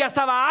donde él ya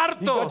estaba he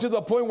harto got to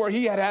the point where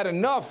he had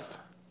enough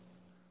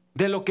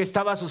de lo que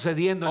estaba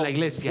sucediendo en la of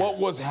iglesia. what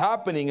was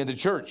happening in the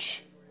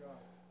church.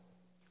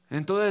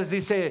 Entonces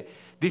dice,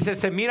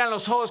 se miran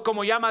los ojos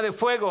como llama de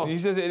fuego. He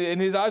says,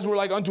 and his eyes were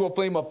like unto a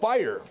flame of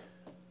fire,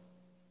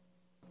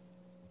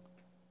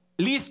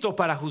 Listo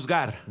para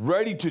juzgar.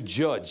 ready to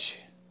judge.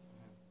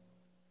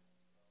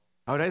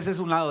 Ahora ese es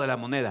un lado de la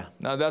moneda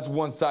Now that's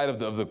one side of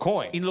the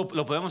coin, y lo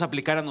podemos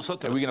aplicar a and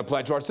nosotros. we can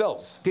apply it to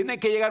ourselves. Tiene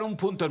que llegar un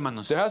punto,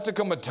 hermanos, There has to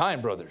come a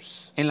time,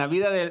 brothers, en la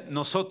vida de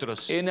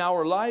nosotros in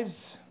our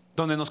lives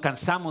donde nos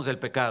cansamos del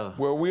pecado.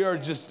 where we are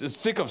just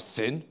sick of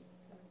sin.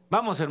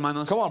 Vamos,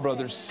 hermanos. Come on,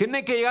 brothers.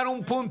 Tiene que llegar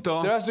un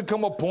punto There has to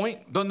come a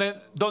point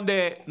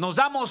donde nos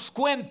damos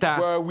cuenta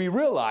where we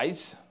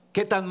realize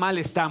qué tan mal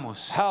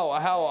estamos.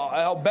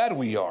 how bad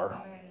we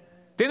are.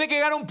 Tiene que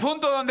llegar un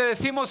punto donde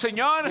decimos,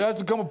 Señor, There has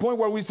to come a point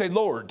where we say,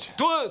 Lord,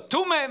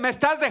 tú me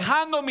estás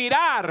dejando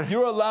mirar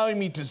you're allowing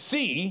me to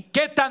see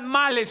qué tan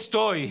mal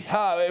estoy.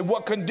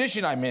 what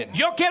condition I'm in.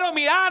 Yo quiero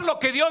mirar lo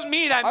que Dios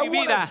mira I en mi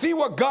want to vida. see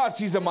what God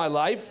sees in my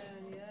life.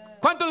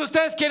 ¿Cuántos de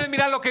ustedes quieren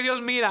mirar lo que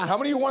Dios mira? How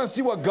many of you want to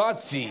see what God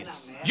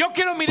sees? Yo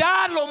quiero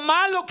mirar lo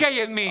malo que hay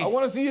en mí. I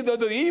want to see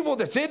the evil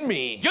that's in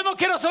me. Yo no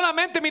quiero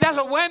solamente mirar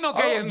lo bueno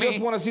que I hay don't en just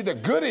mí. want to see the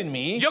good in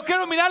me. Yo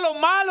quiero mirar lo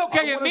malo que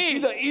hay I en want to see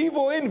mí. the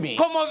evil in me.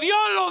 Como Dios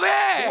lo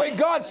The way ve.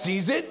 God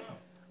sees it.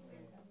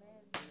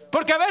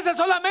 Porque a veces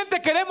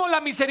solamente queremos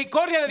la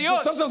misericordia de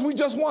Dios. Sometimes we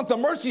just want the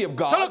mercy of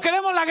Solo God.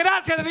 queremos la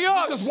gracia de We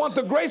just Dios. want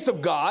the grace of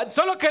God.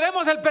 Solo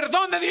queremos el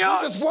perdón de We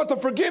Dios. just want the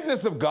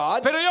forgiveness of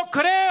God. Pero yo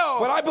But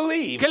creo I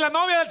believe que la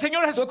novia del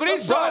Señor that the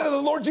Jesucristo bride of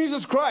the Lord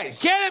Jesus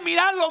Christ quiere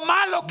mirar lo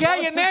malo que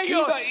hay wants en to see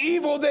ellos the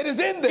evil that is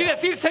in y them.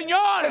 decir,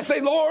 Señor, And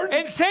say, Lord,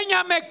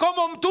 enséñame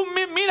cómo tú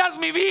miras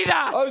mi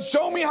vida,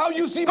 show me how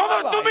you see my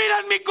cómo tú life.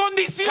 miras mi How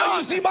condición.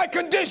 you see my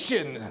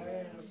condition.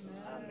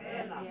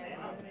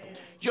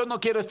 Yo no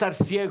quiero estar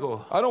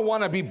ciego. I don't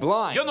want to be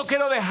blind. Yo no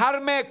quiero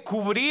dejarme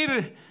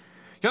cubrir.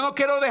 Yo no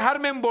quiero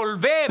dejarme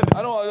envolver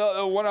I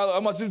don't want I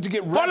want to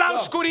get por wrapped la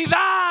up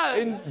oscuridad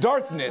in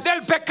darkness. del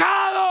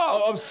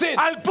pecado of sin.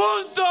 al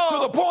punto To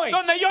the point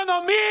donde yo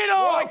no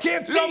miro where I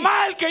can't lo see.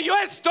 mal que yo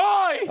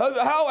estoy.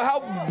 How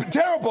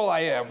terrible I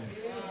am.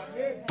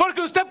 Porque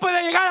usted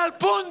puede llegar al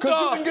Because you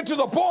punto can get to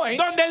the point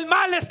donde el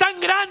mal es tan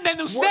grande en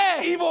where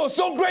usted evil is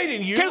so great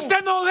in you que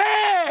usted no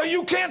that ve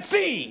you can't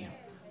see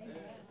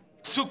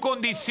su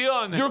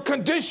condición. your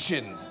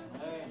condition.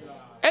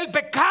 El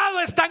pecado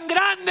es tan It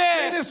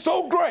grande is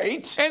so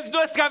great. en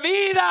nuestra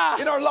vida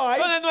In our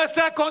lives, donde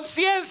nuestra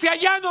conciencia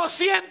ya no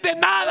siente Our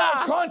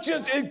nada.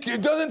 conscience,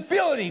 it doesn't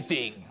feel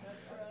anything.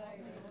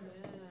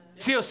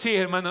 Sí o sí,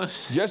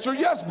 hermanos. Yes or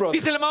yes, brother.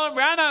 Dice el hermano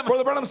Branham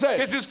Brother Branham que si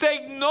says, usted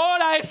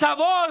ignora esa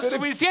voz that if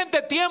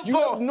suficiente you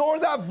tiempo, ignore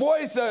that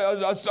voice llega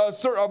time al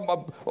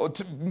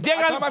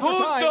after time,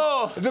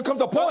 punto there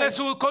comes a donde point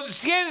su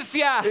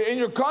conciencia in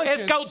your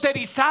conscience, es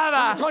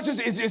cauterizada your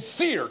conscience is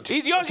seared. y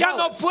Dios ya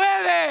no Callous.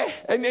 puede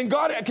And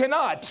God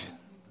cannot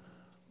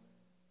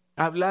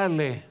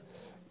hablarle.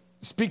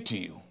 speak to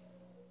you.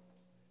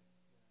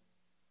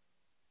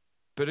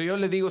 Pero yo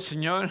le digo,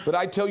 Señor, But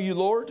I tell you,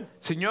 Lord,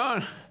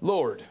 Señor,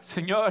 Lord,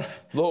 Señor,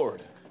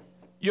 Lord,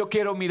 Yo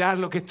quiero mirar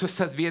lo que tú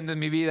estás viendo en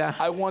mi vida.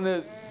 I want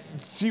to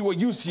see what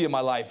you see in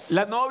my life.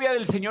 La novia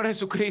del Señor The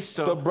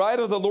Jesucristo bride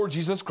of the Lord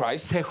Jesus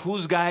Christ se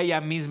juzga a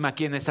ella misma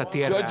aquí en esta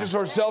tierra. judges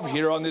herself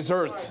here on this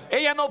earth.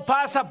 Ella no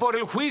pasa por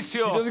el She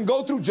juicio doesn't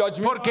go through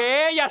judgment.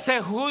 porque ella se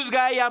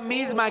juzga a ella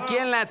misma aquí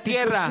en la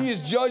tierra. She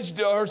is judged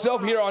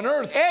herself here on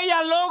earth.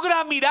 Ella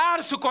logra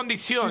mirar su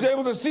condición. She's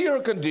able to see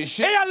her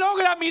condition. Ella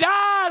logra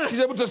mirar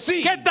She's able to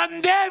see qué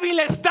tan débil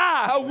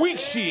está. how weak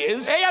she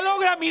is. Ella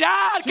logra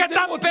mirar qué She's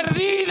tan able to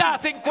see perdida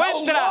se how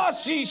encuentra.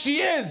 lost she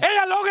is.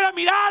 Ella logra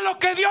mirar lo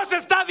que Dios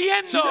está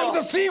viendo. She's able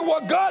to see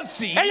what God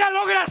sees. Ella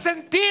logra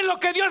sentir lo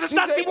que Dios She's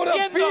está able to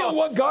feel sintiendo.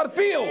 what God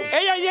feels.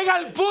 Ella llega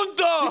al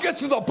punto She gets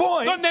to the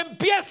point donde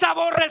empieza a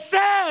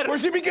aborrecer where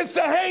she begins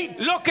to hate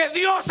lo que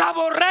Dios what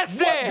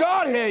aborrece.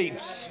 God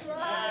hates.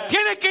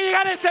 Tiene que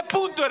llegar a ese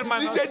punto,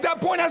 hermanos.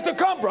 That point has to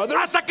come, brothers.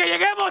 Hasta que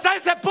lleguemos a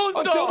ese punto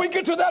Until we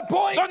get to that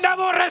point donde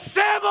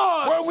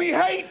aborrecemos where we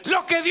hate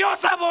lo que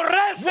Dios what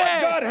aborrece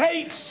God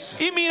hates.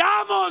 y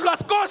miramos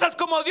las cosas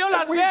como Dios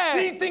las We ve.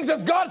 see things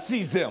as God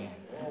sees them.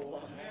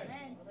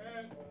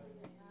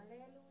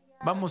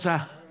 Vamos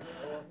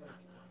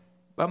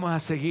a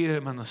seguir,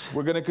 hermanos.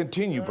 We're going to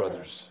continue,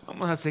 brothers.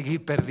 Vamos a seguir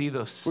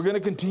perdidos We're going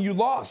to continue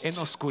lost en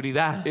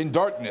oscuridad. in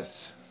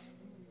darkness.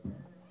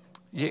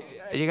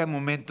 Llegan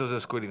momentos de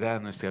oscuridad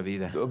en nuestra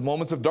vida. The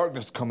moments of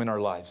darkness come in our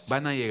lives.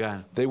 Van a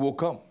llegar. They will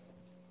come.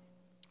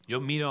 Yo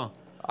miro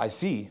I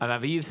see a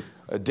David.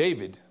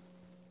 David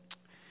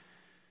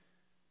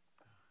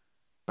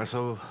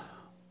Pasó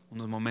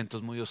unos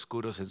momentos muy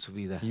oscuros en su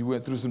vida. He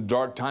went through some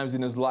dark times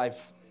in his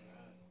life.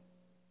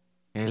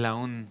 Él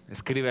aún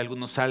escribe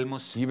algunos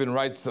salmos. He even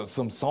writes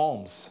some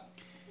psalms.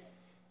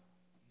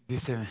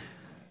 Dice,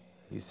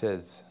 He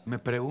says, me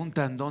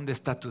preguntan dónde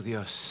está tu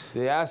Dios.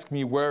 they ask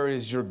me, where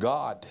is your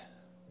God?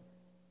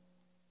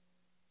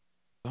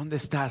 ¿Dónde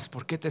estás?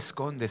 ¿Por qué te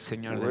escondes,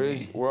 Señor, de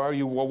mí? Where are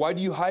you? Well, why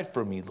do you hide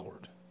from me,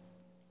 Lord?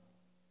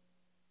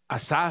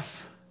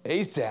 Asaf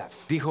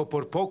Asaph dijo,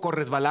 por poco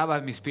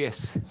resbalaba mis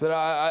pies. said,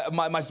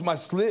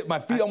 my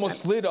feet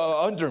almost slid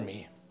under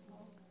me.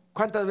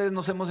 ¿Cuántas veces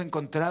nos hemos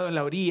encontrado en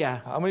la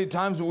orilla How many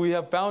times we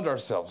have found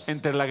ourselves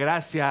entre la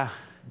gracia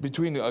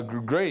between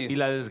grace y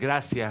la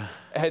desgracia?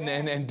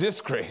 and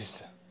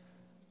disgrace?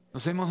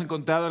 Nos hemos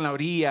encontrado en la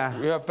orilla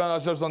We have found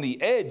ourselves on the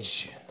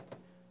edge,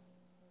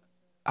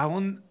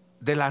 aún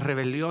de la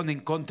rebelión en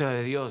contra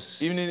de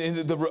Dios. even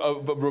in the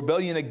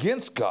rebellion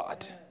against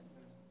God.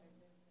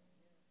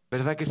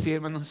 ¿Verdad que sí,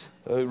 hermanos?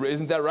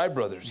 Isn't that right,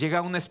 brothers?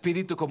 Llega un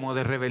espíritu como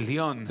de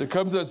rebelión. There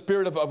comes a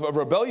spirit of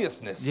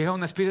rebelliousness. Llega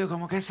un espíritu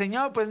como que,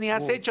 Señor, pues ni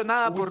has hecho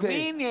nada we por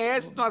say,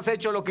 mí, no has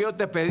hecho lo que yo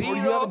te he pedido.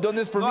 you haven't done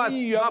this for no,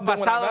 me, you no ha haven't done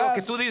what pasado I've lo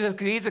que asked. tú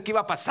dices que iba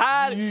a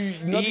pasar.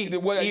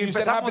 Nothing- what Y you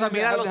said empezamos a happens,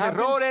 mirar it los hasn't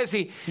errores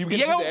happened. y You get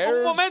llega to the un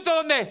errors, momento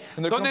donde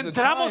and there comes a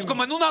entramos time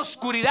como en una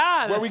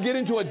oscuridad. where we get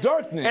into a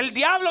darkness. El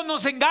diablo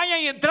nos engaña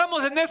y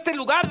entramos en este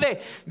lugar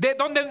de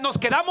donde nos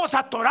quedamos The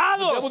devil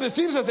atorados.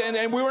 deceives us, and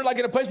we were like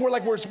in a place where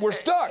like we're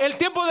stuck. El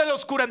tiempo del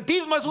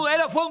oscurantismo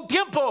fue un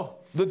tiempo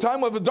The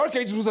time of the dark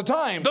ages was a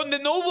time donde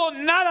no hubo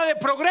nada de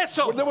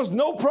progreso. where there was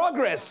no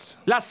progress.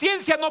 La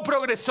ciencia no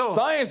progresó.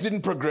 Science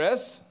didn't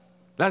progress.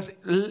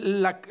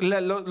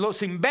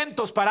 Los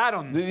inventos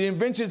pararon. The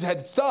inventions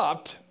had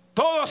stopped.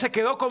 Todo se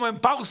quedó como en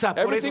pausa por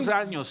Everything esos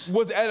años.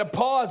 was at a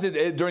pause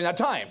during that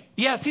time.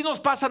 Y así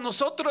nos pasa a And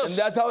nosotros.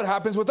 that's how it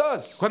happens with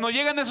us. Cuando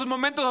llegan esos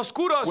momentos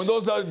oscuros, When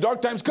those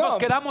dark times nos come,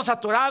 quedamos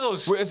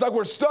atorados. it's like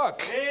we're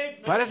stuck.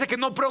 Parece que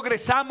no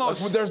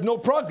progresamos. There's no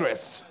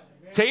progress.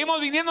 Seguimos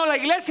viniendo a la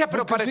iglesia,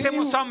 pero Continue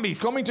parecemos zombies.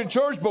 coming to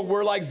church, but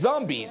we're like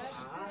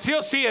zombies. ¿Sí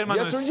o sí,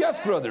 hermanos? Yes or yes,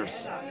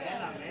 brothers.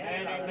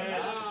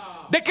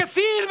 ¿De qué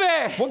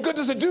sirve What good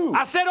does it do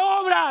hacer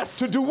obras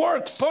to do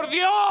works por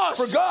Dios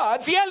for God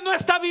si Él no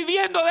está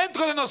viviendo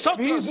dentro de if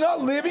nosotros? He's not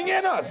living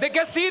in us? ¿De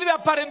qué sirve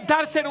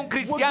aparentar ser un What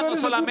cristiano good does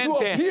it do to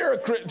solamente appear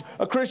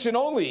a Christian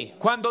only?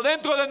 cuando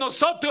dentro de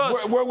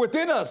nosotros We're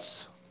within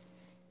us.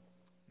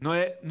 no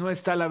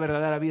está la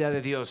verdadera vida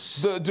de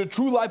Dios? The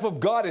true life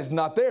of God is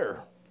not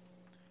there.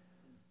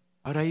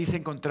 Ahora ahí se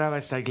encontraba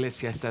esta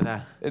iglesia, esta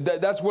edad.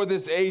 That's where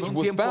this age Un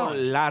was tiempo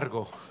found.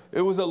 largo,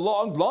 It was a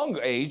long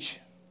age.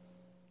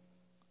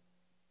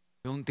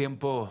 un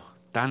tiempo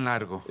tan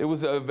largo, It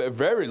was a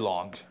very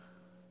long,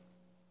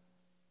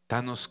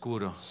 tan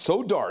oscuro,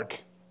 so dark,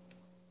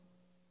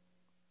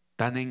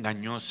 tan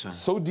engañoso.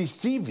 so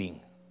deceiving.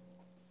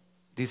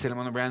 Dice el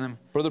hermano Branham,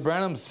 Brother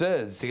Branham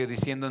says, sigue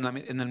diciendo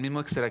en el mismo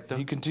extracto,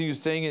 he continues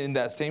saying it in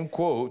that same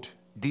quote,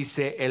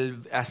 dice, el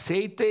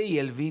aceite y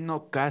el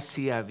vino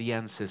casi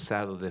habían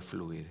cesado de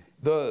fluir.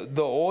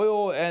 the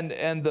oil and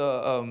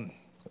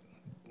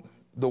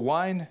the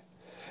wine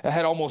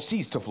had almost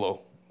ceased to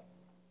flow.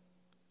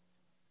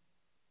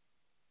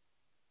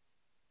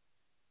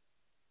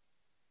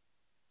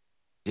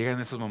 Llegan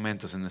esos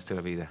momentos en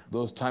nuestra vida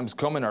Those times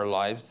come in our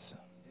lives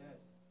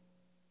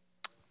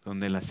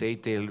donde el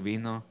aceite y el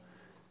vino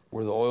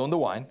where the oil and the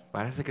wine,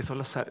 parece que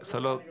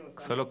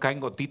solo caen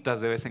gotitas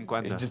de vez en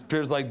cuando. it just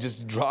appears like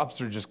just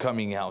drops are just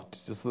coming out,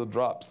 just little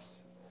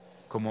drops.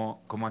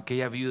 como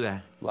aquella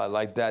viuda,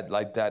 like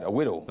that, a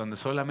widow, donde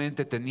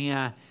solamente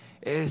tenía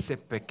ese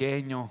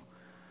pequeño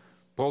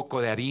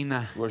poco de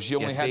harina where she y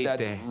only had that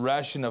aceite,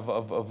 ration of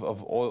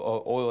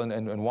oil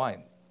and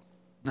wine.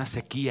 una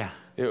sequía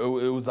It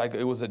was like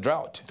it was a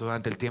drought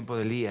durante el tiempo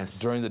de Elías.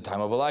 during the time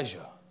of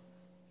Elijah.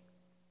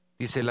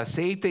 Dice, el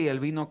aceite y el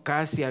vino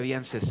casi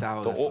habían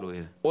cesado de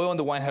fluir. Oil and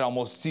the wine had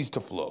almost ceased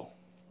to flow.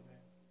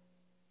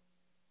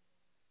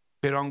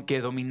 Pero aunque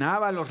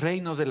dominaba los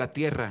reinos de la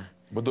tierra,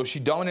 But though she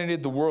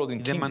dominated the world in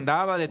y kingdoms,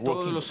 demandaba de world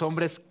todos los kingdoms,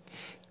 hombres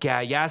que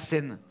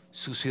hallasen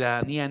su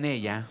ciudadanía en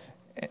ella,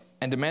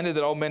 and demanded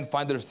that all men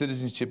find their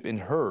citizenship in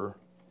her,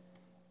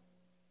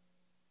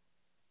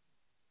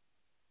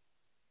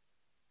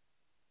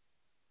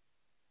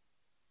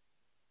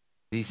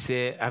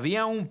 dice,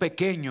 había un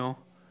pequeño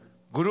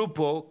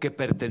grupo que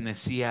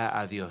pertenecía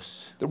a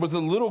Dios, there was a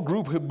little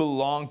group who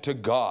belonged to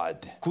God,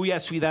 cuya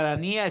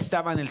ciudadanía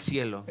estaba en el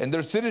cielo. and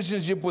their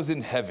citizenship was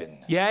in heaven.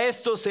 Y a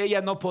estos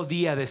ella no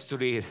podía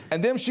destruir.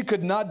 And them she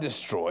could not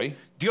destroy.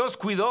 Dios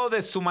cuidó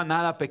de su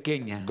manada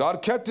pequeña.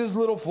 God kept his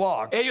little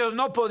flock. Ellos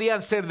no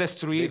podían ser They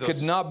destruidos.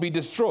 could not be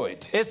destroyed.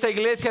 Esta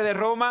iglesia de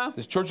Roma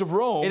This church of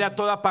Rome era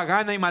toda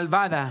pagana y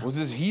malvada, was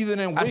this heathen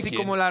and así wicked,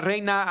 como la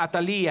reina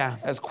Atalía,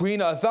 as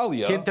Queen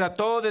Athaliah, quien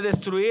trató de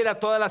destruir a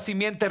toda la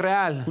simiente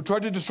real who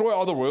tried to destroy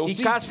all the royal y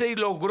seed casi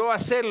logró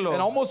hacerlo.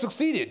 and almost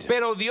succeeded.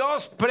 Pero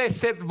Dios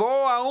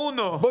preservó a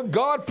uno But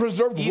God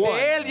preserved y one.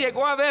 de él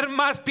llegó a haber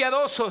más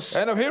piadosos.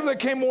 And of him there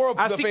came more of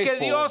the Así que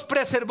faithful. Dios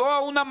preservó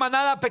a una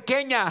manada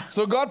pequeña.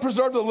 So God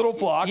preserved a little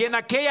flock Y en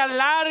aquella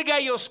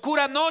larga y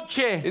oscura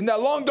noche, in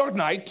that long dark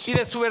night, y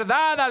de su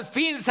verdad al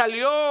fin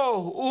salió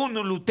un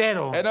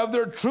Lutero. and of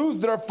their truth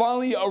there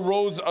finally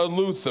arose a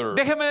Luther.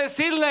 Déjeme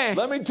decirle,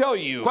 Let me tell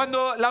you,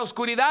 cuando la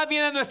oscuridad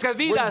viene a nuestras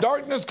when vidas,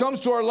 darkness comes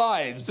to our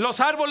lives, los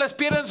árboles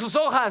pierden sus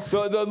hojas.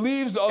 the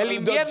leaves, El the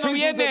invierno trees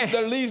lose viene.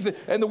 their leaves,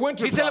 and the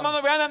winter Dice el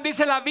hermano comes. Branham,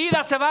 dice la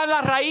vida se va a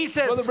las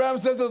raíces. Brother Branham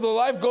says that the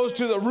life goes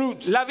to the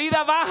roots. La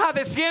vida baja,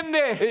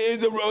 desciende.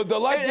 The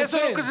life Eso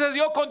es lo que descends.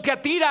 sucedió con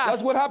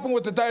Tiatira. That's what happened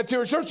with the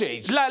Thyatira church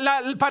age.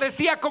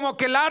 Parecía como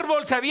que el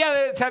árbol se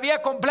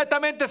había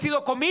completamente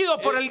sido comido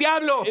por el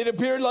diablo. It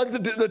appeared like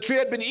the tree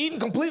had been eaten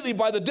completely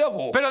by the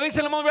devil. Pero dice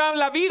el hermano Branham,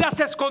 la vida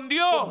se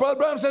escondió Brother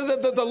Branham says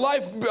that the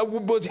life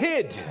was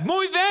hid.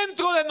 muy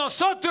dentro de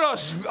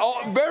nosotros.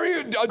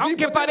 Very deep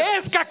Aunque within us.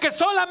 parezca que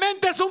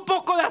solamente es un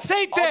poco de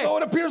aceite. Although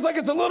it appears like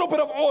it's a little bit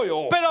of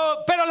oil.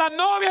 Pero la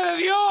novia de But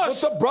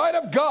Dios the bride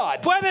of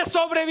God puede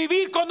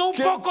sobrevivir con un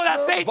can poco de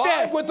survive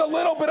aceite. with a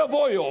little bit of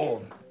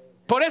oil.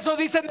 Por eso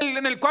dice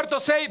en el cuarto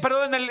sello,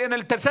 perdón, en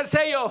el tercer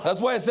sello. That's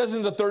why it says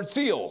in the third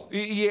seal.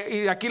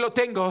 Y aquí lo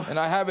tengo. And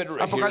I have it right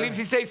here.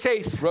 Apocalipsis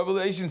 6:6.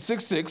 Revelation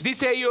 6:6.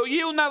 Dice, y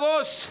oí una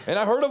voz And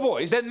I heard a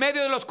voice de en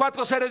medio de los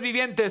cuatro seres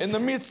vivientes in the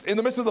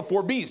midst of the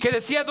four beasts. que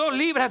decía 2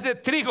 libras de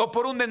trigo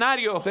por un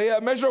denario Say a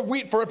measure of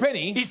wheat for a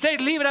penny, y 6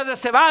 libras de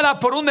cebada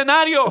por un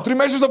denario. 3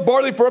 measures of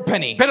barley for a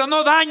penny. Pero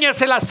no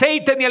dañes el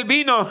aceite ni el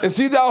vino. And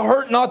see thou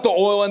hurt not the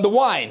oil and the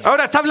wine.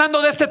 Ahora está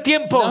hablando de este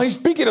tiempo. Now he's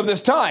speaking of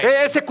this time.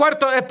 Ese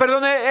cuarto,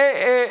 perdón,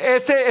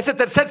 ese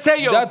tercer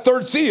sello That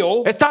third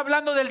seal está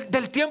hablando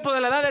del tiempo de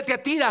la edad de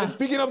Tiatira, is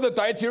speaking of the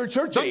Thyatira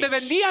church donde age,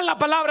 vendían la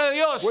palabra de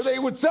Dios, where they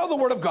would sell the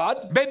word of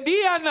God.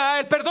 vendían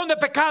el perdón de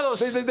pecados,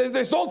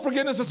 They sold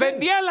forgiveness of sin.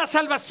 vendían la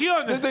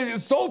salvación. They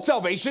sold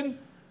salvation.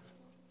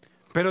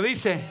 Pero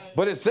dice,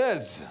 But it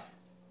says,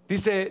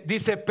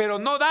 pero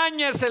no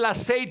dañes el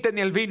aceite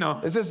ni el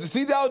vino. it says,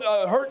 see thou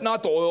hurt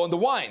not the oil and the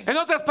wine. En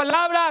otras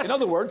palabras, In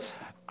other words,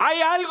 hay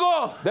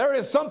algo there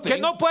is que something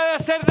no puede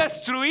ser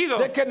destruido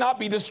that cannot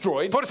be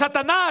destroyed por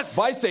Satanás.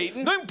 by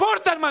Satan. No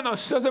importa,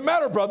 hermanos, Doesn't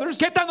matter, brothers,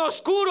 qué tan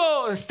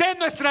oscuro esté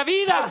nuestra how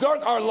vida.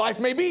 dark our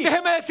life may be.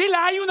 Déjeme decirle,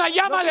 hay una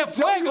llama de Let me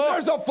tell you, fuego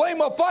there's a flame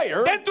of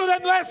fire dentro de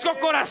nuestro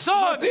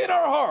corazón within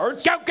our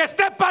hearts que aunque esté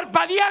that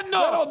parpadeando,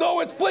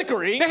 although it's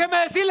flickering, déjeme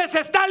decirle,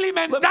 se está let me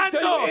tell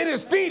alimentando you, it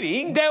is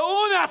feeding de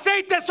un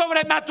aceite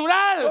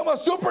sobrenatural, from a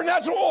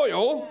supernatural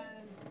oil,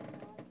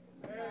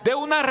 de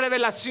una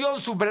revelación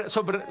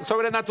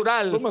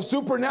sobrenatural. from a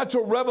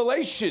supernatural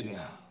revelation.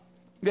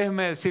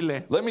 Déjeme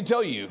decirle, Let me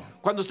tell you,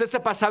 cuando usted esté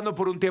pasando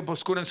por un tiempo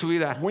oscuro en su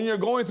vida, when you're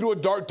going through a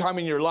dark time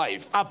in your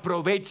life,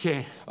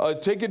 aproveche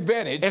take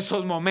advantage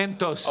esos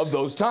momentos of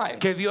those times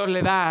que Dios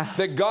le da.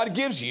 that God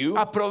gives you.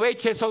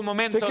 Aproveche esos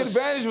momentos. Take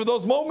advantage of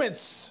those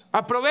moments.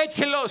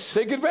 Aprovechelos.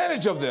 Take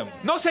advantage of them.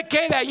 No se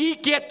quede allí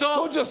quieto,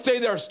 Don't just stay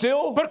there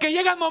still, porque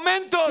llegan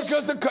momentos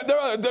because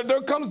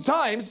there comes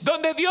times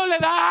donde Dios le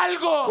da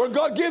algo. where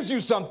God gives you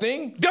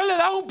something, Dios le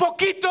da un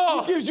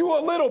poquito. gives you a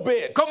little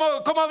bit, Como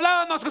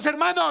hablaban nuestros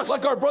hermanos.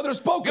 like our brother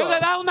spoke Dios le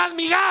of. da unas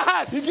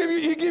migajas He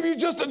give you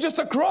just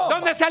a crumb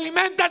donde se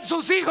alimentan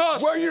sus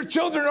hijos. where your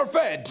children are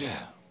fed.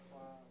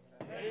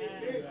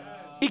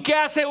 ¿Y qué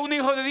hace un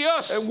hijo de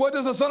Dios? And what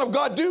does the Son of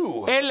God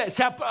do? Él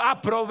se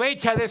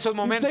aprovecha de esos He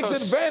momentos.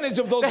 takes advantage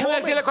of those Déjeme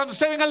decirle, cuando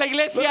moments. usted venga a la Let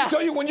iglesia, me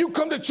tell you, when you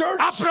come to church,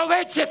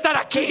 aproveche estar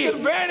take aquí.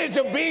 advantage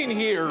of being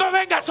here. No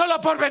venga solo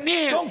por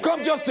venir. Don't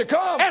come just to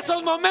come.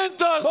 Esos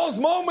momentos Those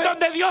moments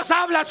donde Dios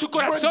habla a su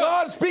where corazón,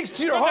 God speaks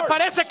to your donde heart.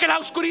 parece que la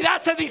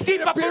oscuridad se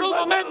disipa por appears un like-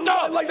 momento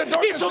like the y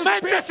darkness su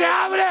mente disappears se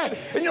abre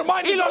and your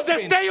mind y is los open.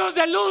 destellos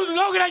de luz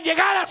logran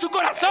llegar a su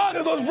corazón.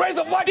 Those rays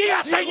of light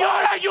Diga, come to your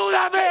Señor, life.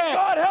 ayúdame.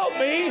 God help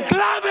me.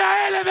 Clame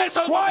a Él en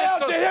esos Cry out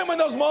to momentos. Him in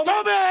those moments.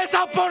 Tome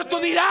esa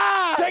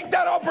oportunidad Take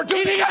that y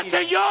opportunity. diga,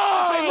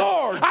 Señor, Say,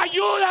 Lord,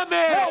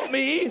 ayúdame. help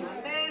me.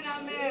 Amén,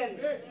 amén.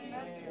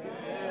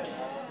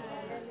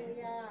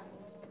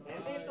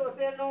 Bendito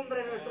sea el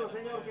nombre de nuestro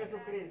Señor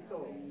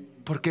Jesucristo.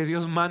 Porque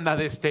Dios manda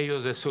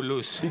destellos de su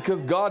luz.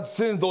 Because God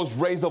sends those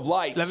rays of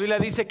light. La Biblia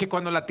dice que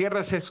cuando la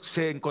tierra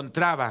se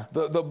encontraba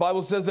The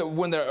Bible says that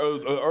when the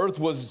earth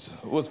was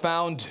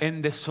found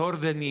en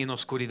desorden y en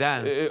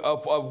oscuridad,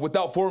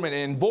 without form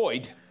and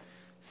void,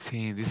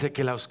 sí, dice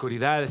que la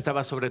oscuridad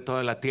estaba sobre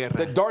toda la the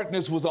tierra.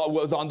 darkness was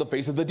on the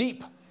face of the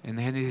deep. En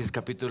Génesis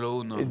capítulo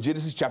 1, In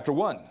Genesis chapter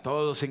 1,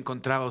 todo se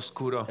encontraba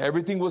oscuro.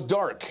 everything was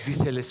dark.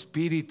 Dice el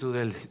Espíritu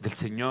del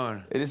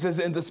Señor And it says,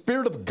 and the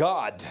Spirit of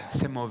God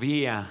se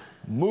movía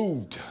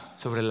moved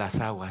sobre las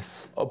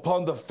aguas.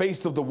 upon the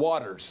face of the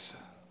waters,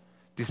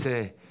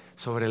 Dice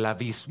sobre el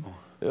abismo.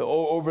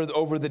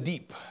 over the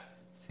deep,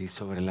 Sí,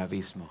 sobre el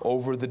abismo.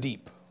 over the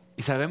deep.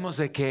 Y sabemos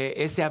de que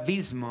ese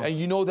abismo And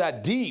you know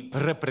that deep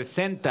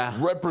representa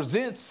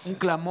represents un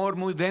clamor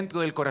muy dentro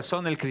del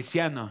corazón del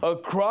cristiano. a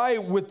cry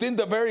within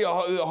the very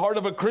heart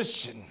of a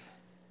Christian.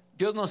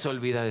 Dios no se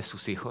olvida de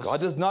sus hijos.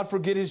 God does not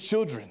forget His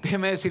children.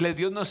 Déjeme decirle,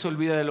 Dios no se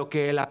olvida de lo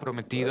que Él ha Let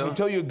prometido. me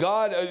tell you,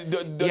 God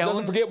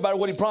doesn't forget about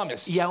what He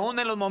promised. Y aún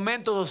en los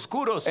momentos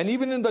oscuros, And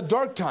even in the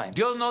dark times,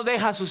 Dios no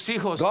deja a sus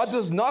hijos. God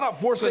does not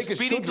Su forsake His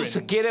espíritu se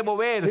children. quiere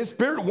mover. His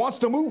Spirit wants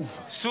to move.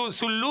 Su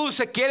luz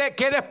se quiere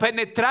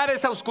penetrar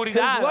esa His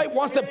oscuridad. light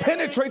wants to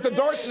penetrate the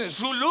darkness.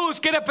 Su luz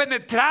quiere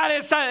penetrar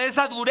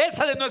esa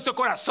dureza de nuestro His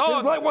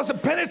corazón. light wants to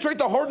penetrate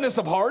the hardness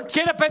of heart,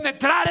 Quiere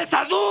penetrar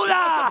esa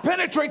duda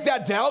penetrate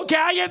that doubt que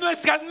hay en nuestras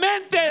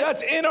mentes.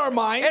 that's in our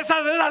minds,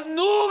 Esas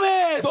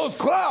nubes. those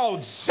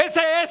clouds,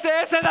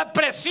 Esa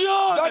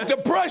depresión. that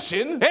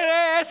depression,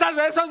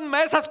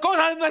 Esas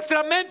cosas en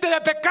nuestra mente de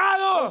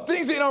pecado. those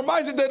things in our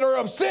minds that are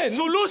of sin.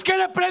 Su luz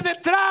quiere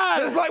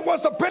penetrar. His light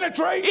wants to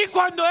penetrate. Y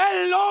cuando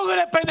Él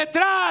logre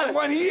penetrar, And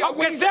when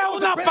aunque he's sea able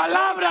to una penetrate,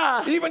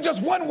 palabra, even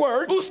just one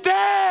word, usted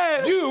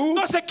You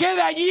no se quede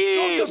don't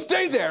allí just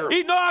stay there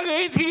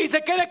y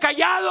se quede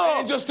callado.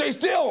 and just stay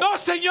still. No,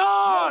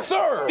 Señor. No,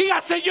 sir.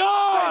 Diga,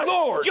 Señor, Say,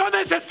 Lord. yo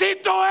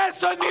necesito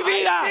eso en mi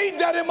vida. I need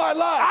that in my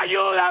life.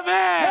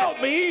 Ayúdame.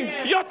 Help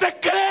me, Yo te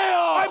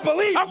creo. I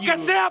believe Aunque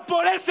you. sea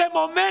por ese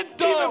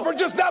momento. even for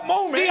just that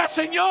moment. Diga,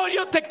 Señor,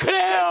 yo te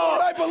creo.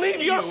 Lord, I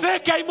believe Yo you.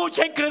 sé que hay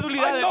mucha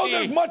incredulidad I know en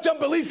there's mí. much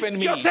unbelief in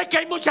me. Yo sé que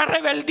hay mucha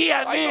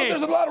rebeldía I know en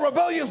there's mí. a lot of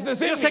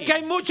rebelliousness in Yo sé me. que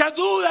hay mucha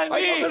duda en I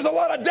know mí. there's a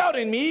lot of doubt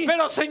in me.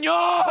 Pero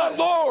Señor, But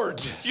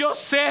Lord, yo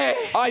sé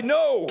I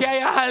know que hay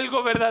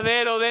algo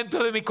verdadero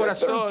dentro de mi that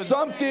corazón. there's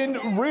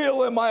something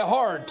real in my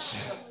heart.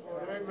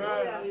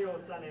 Gloria a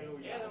Dios,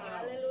 aleluya.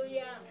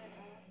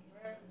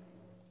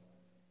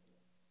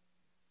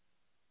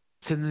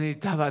 Se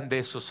necesitaban de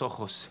esos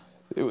ojos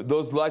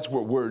Those lights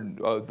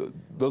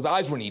those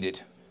eyes were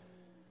needed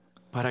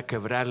para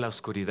quebrar la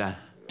oscuridad.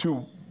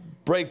 to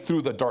break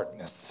through the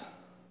darkness.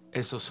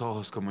 Esos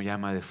ojos como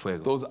llama de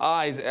fuego. Those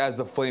eyes as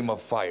a flame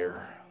of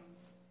fire.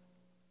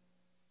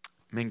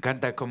 Me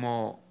encanta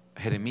como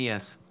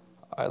Jeremías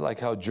I like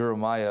how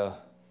Jeremiah,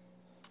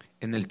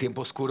 en el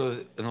tiempo oscuro,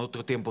 en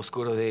otro tiempo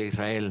oscuro de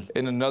Israel,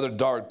 in another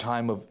dark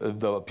time of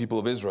the people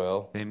of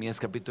Israel, Jeremías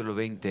capítulo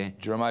 20,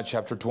 Jeremiah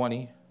chapter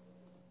 20,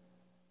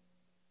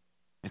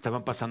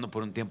 estaban pasando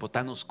por un tiempo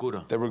tan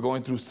oscuro. they were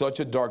going through such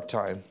a dark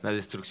time. La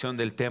destrucción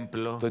del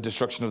templo, The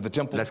destruction of the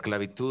temple, la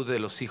esclavitud de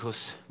los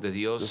hijos de the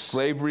Dios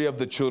slavery of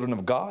the children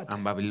of God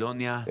en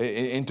Babilonia,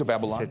 into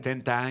Babylon,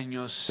 70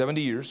 años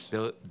 70 years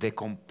de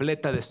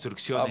completa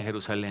destrucción en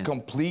Jerusalén.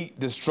 complete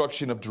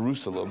destruction of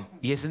Jerusalem.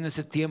 Y es en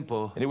ese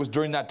tiempo And it was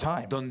during that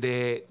time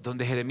donde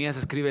Jeremías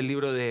escribe el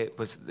libro de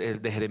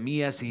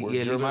Jeremías y where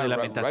el libro de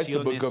Jeremiah writes the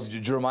book of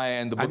Lamentaciones. Jeremiah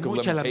and the Hay book of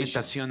mucha Lamentations.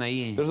 lamentación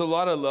ahí. There's a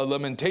lot of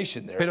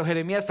lamentation there. Pero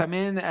Jeremías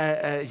también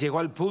llegó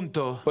al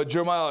punto But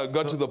Jeremiah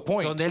got to the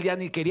point donde él ya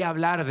ni quería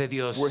hablar de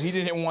Dios. where he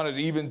didn't want to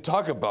even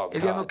talk about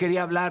Él ya no God.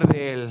 quería hablar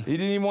de él. He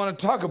didn't even want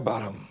to talk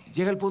about him.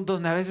 Llega el punto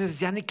donde a veces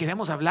ya ni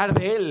queremos hablar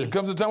de él.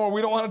 Comes a time where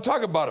we don't want to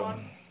talk about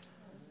him.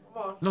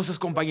 Nuestros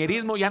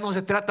compañerismos ya no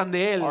se tratan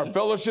de él. Our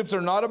fellowships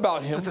are not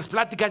about him. Nuestras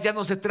pláticas ya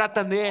no se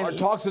tratan de Our él.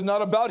 talks are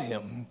not about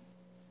him.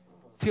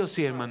 Sí o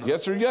sí, hermano.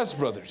 Yes or yes,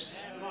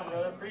 brothers.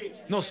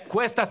 Nos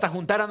cuesta hasta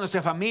juntar a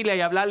nuestra familia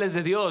y hablarles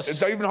de Dios.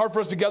 It's even hard for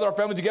us to gather our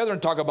family together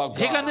and talk about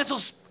Llegan God.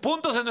 esos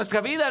puntos en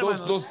nuestra vida, Those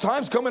hermanos.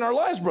 times come in our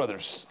lives,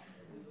 brothers.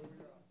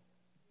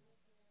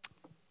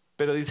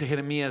 Pero dice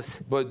Jeremías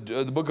But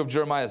the book of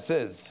Jeremiah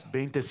says,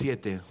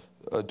 27.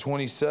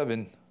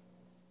 27,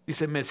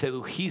 Dice, me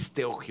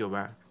sedujiste, oh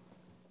Jehová,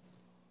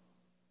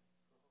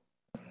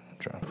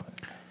 trying to find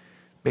it.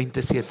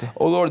 27.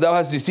 Oh Lord, thou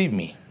hast deceived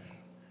me.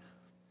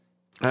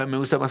 Me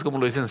gusta más como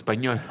lo dice en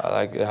español. I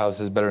like how it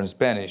says better in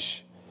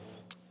Spanish.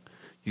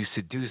 You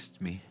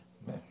seduced me.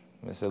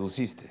 Me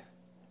seduciste.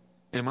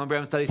 El hermano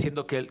Branham está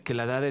diciendo que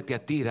la edad de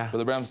Tiatira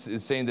Brother Branham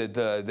is saying that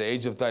the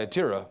age of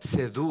Thyatira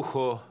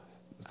sedujo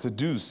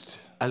seduced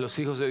a los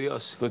hijos de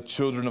Dios. the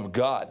children of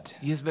God.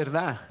 Y es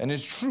verdad. And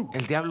it's true.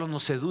 El diablo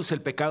nos seduce, el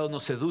pecado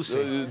nos seduce.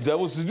 The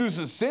devil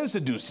seduces, sin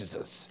seduces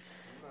us.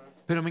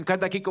 Pero me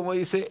encanta aquí como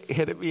dice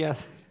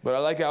Jeremías. But I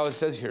like how it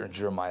says here in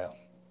Jeremiah,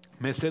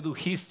 Me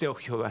sedujiste, oh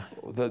Jehová.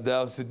 that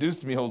thou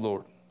seduced me, O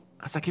Lord.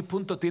 ¿Hasta qué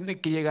punto tiene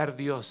que llegar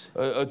Dios?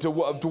 To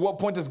what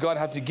point does God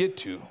have to get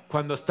to?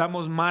 Cuando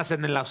estamos más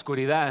en la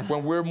oscuridad.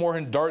 When we're more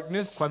in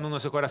darkness? Cuando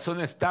nuestro corazón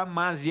está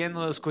más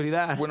lleno de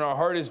oscuridad. When our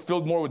heart is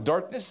filled more with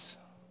darkness?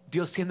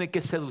 Dios tiene que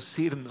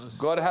seducirnos.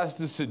 God has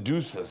to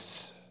seduce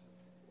us.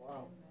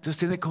 Dios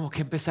tiene como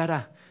que empezar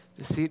a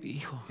decir,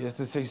 hijo. He has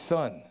to say,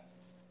 son.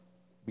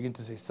 Begin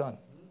to say, son.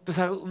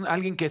 Entonces,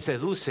 alguien que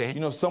seduce You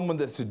know, someone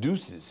that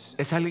seduces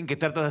es alguien que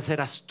trata de ser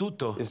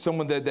astuto, is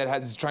someone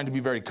that is trying to be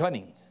very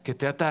cunning, que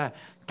trata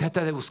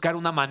de buscar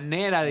una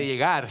manera de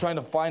llegar. trying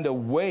to find a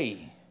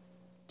way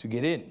to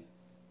get in.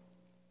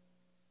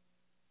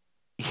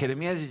 Y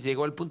Jeremías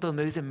llegó al punto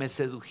donde dice, me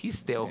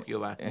sedujiste, oh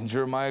Jehová. And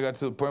Jeremiah got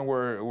to the point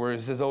where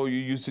it says, oh,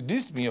 you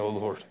seduced me, O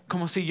Lord.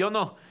 Como si yo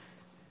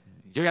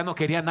ya no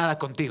quería nada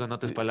contigo, en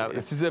otras palabras.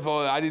 It's as if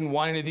I didn't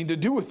want anything to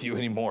do with you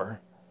anymore.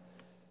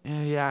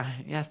 Ya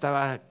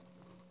estaba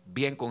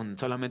bien con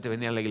solamente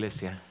venir a la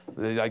iglesia.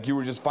 Like you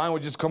were just fine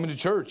with just coming to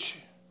church.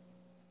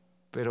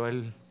 Pero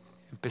él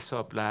empezó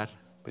a hablar,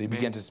 But he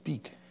began to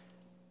speak.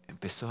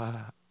 empezó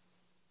a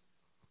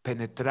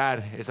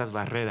penetrar esas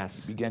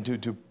barreras. Began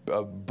to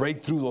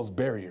break through those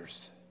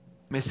barriers.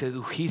 Me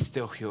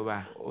sedujiste, oh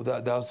Jehová, Oh,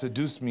 thou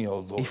seduced me,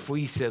 O y Lord.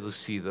 fui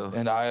seducido.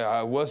 And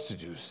I was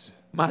seduced.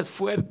 Más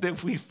fuerte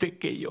fuiste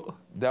que yo.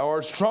 Thou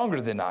art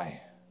stronger than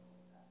I.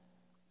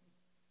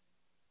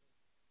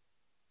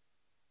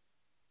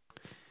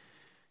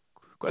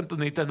 ¿Cuántos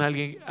necesitan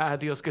a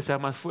Dios que sea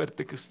más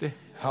fuerte que usted?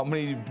 How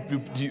many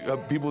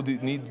people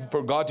need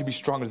for God to be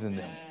stronger than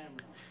them?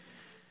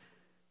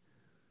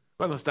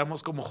 Cuando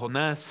estamos como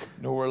Jonás,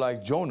 No, we're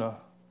like Jonah.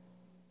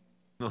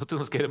 nosotros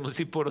nos queremos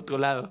ir por otro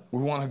lado.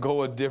 We want to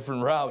go a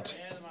different route.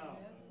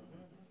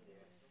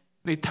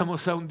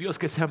 Necesitamos a un Dios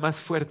que sea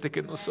más fuerte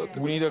que nosotros,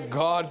 We need a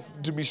God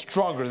to be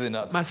stronger than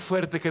más us.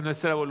 fuerte que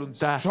nuestra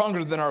voluntad,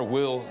 Stronger than our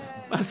will.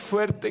 más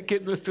fuerte que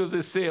nuestros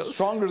deseos,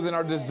 Stronger than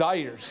our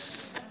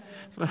desires.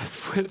 más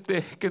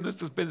fuerte que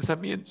nuestros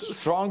pensamientos.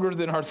 Stronger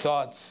than our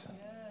thoughts.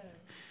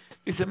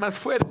 Dice, más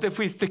fuerte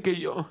fuiste que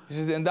yo He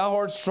says, and thou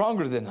art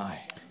stronger than I,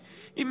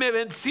 y me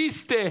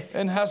venciste.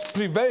 and hast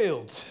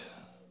prevailed.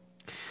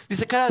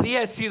 Dice, cada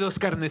día he sido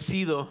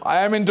escarnecido,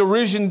 I am in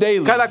derision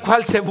daily. cada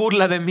cual se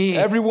burla de mí.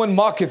 Everyone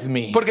mocketh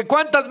me. Porque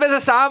cuántas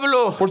veces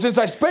hablo, For since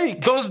I spake,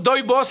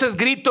 doy voces,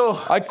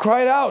 grito, I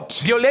cried out.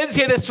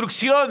 violencia y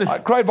destrucción. I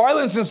cried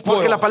violence and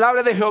Porque la spoil.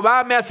 palabra de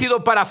Jehová me ha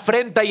sido para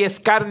afrenta y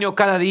escarnio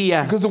cada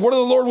día. Because the word of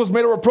the Lord was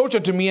made a reproach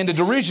unto me and a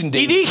derision Y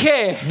daily.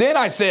 dije, Then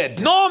I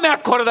said, no me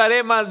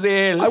acordaré más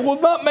de él, I will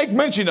not make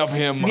mention of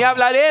him, ni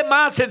hablaré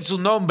más en su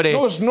nombre.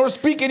 nor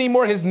speak any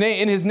more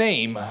in his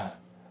name.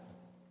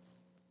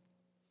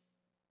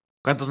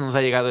 ¿Cuántos nos ha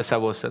llegado esa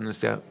voz a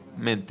nuestra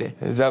mente?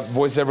 Has that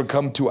voice ever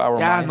come to our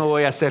Ya minds? no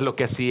voy a hacer lo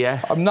que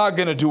hacía. I'm not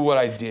going to do what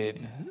I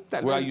did,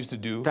 Tal what I vez, used to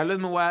do. tal vez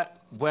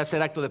voy a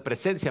hacer acto de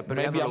presencia,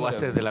 pero ya Maybe no lo I'm voy a gonna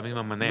hacer de la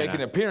misma Make an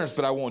manera. appearance,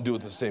 but I won't do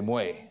it the same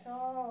way.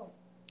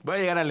 Voy a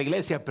llegar a la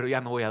iglesia, pero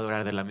ya no voy a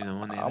adorar de la misma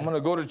manera. I'm going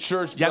to go to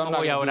church, Ya but I'm no not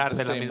voy a going to orar do it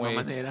de the la same misma way.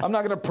 manera. I'm not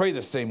going to pray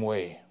the same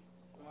way.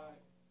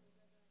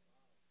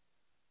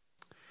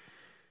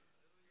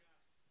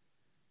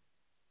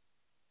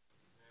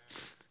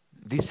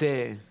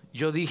 Dice,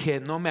 yo dije,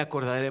 no me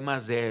acordaré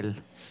más de él,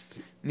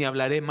 ni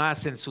hablaré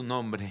más en su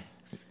nombre.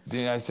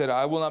 Then I said,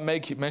 I will not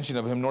make mention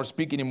of him, nor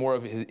speak any more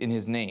in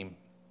his name.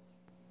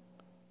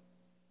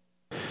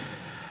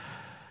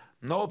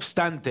 No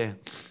obstante,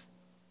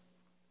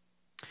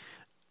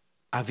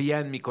 había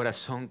en mi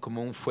corazón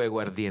como un fuego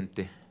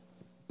ardiente,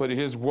 But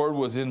his word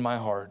was in my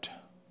heart,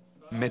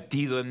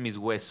 metido en mis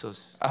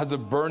huesos. as a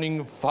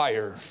burning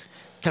fire,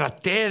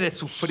 Traté de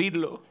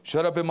sufrirlo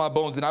shut up in my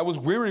bones, and I was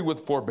weary with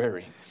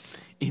forbearing,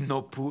 y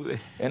no pude.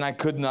 and I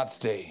could not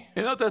stay.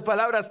 En otras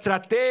palabras,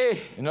 traté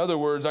In other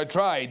words, I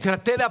tried. de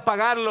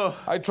apagarlo.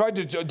 I tried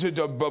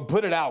to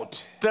put it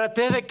out.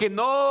 Traté de que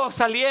no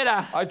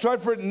saliera I tried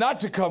for it not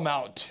to come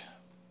out,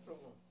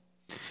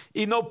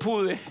 y no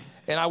pude.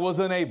 and I was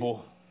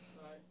unable.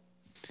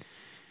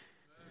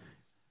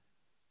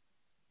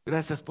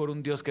 Gracias por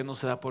un Dios que no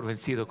se da por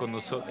vencido con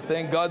nosotros.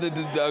 Thank God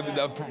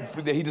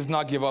that he does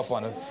not give up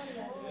on us.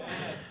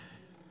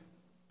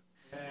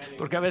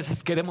 Porque a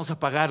veces queremos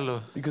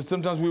apagarlo. Because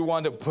sometimes we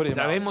want to put him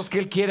Sabemos out. que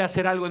Él quiere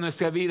hacer algo en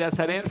nuestra vida.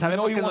 Sabemos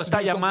he que nos wants to está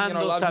do something in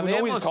our llamando. lives. We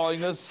know he's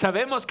calling us.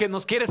 Sabemos que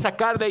nos quiere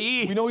sacar de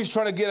We ahí. know he's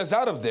trying to get us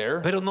out of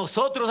there. Pero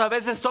nosotros a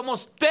veces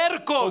somos But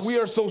tercos. we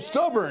are so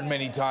stubborn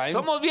many times.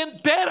 Somos bien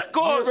We are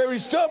tercos. very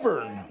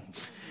stubborn.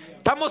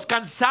 Estamos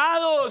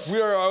cansados.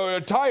 We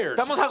are tired.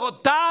 Estamos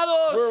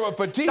agotados. We're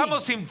fatigued.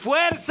 Estamos sin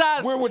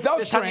fuerzas. We're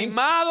without strength.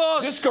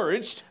 Desanimados.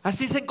 Discouraged.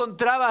 Así se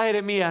encontraba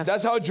Jeremías.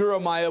 That's how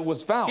Jeremiah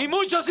was found. Y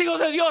muchos hijos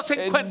de Dios se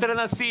encuentran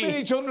Many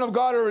así. children of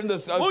God are in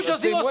this Muchos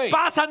same hijos way.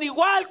 pasan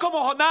igual como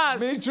Jonás.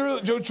 Many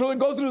children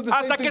go through the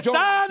Hasta same que thing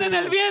están en Jonah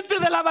el vientre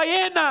de la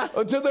ballena.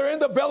 until they're in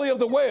the belly of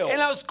the whale. En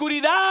la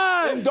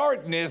oscuridad. In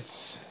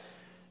darkness,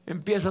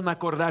 Empiezan a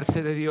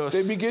acordarse de Dios.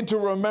 they begin to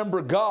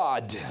remember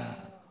God.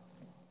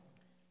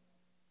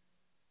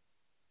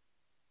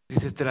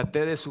 Dice,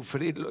 traté de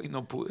sufrirlo y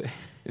no pude.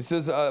 It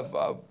says,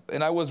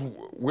 and I was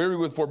weary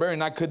with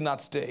forbearing, I could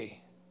not stay.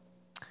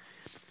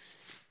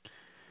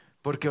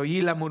 Porque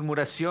oí la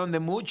murmuración de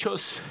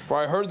muchos,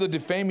 For I heard the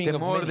defaming of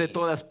temor de many,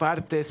 todas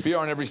partes. fear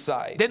on every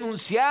side.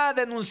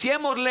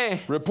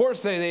 Denunciémosle. Reports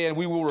say they, and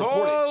we will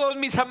report Todos it.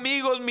 mis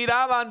amigos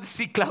miraban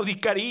si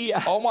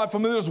claudicaría. All my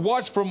familiars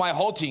watched for my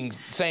halting,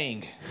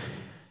 saying.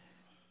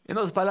 En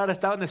otras palabras,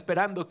 estaban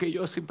esperando que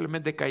yo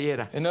simplemente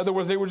cayera. In other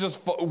words, they were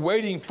just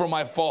waiting for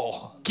my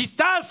fall.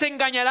 Quizás se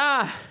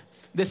engañará,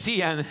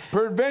 decían,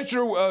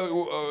 Peradventure,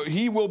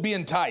 he will be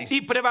enticed,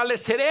 y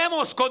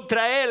prevaleceremos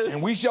contra él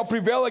and we shall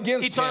prevail y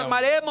against him.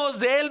 tomaremos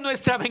de él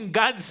nuestra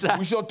venganza.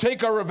 We shall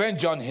take our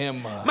revenge on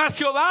him. Mas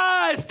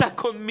Jehová está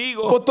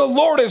conmigo But the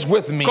Lord is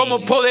with me como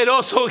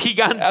poderoso as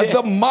gigante.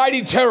 the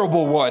mighty,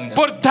 terrible one.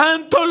 Por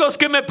tanto, los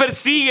que me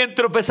persiguen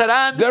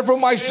tropezarán Therefore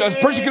my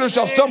persecutors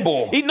shall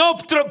stumble, y no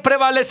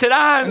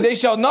prevalecerán. and they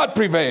shall not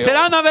prevail.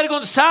 Serán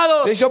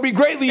avergonzados They shall be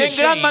greatly en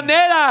gran ashamed,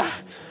 manera,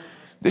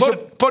 They shall-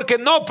 porque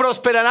no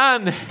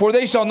prosperarán. for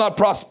they shall not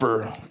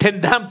prosper.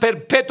 Tendrán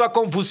perpetua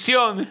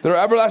confusión Their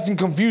everlasting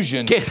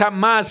confusion que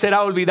jamás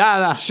será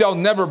olvidada. shall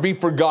never be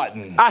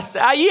forgotten.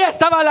 Allí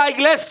estaba la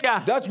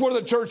iglesia. That's where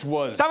the church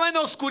was. Estaba en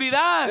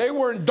oscuridad. They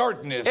were in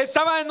darkness.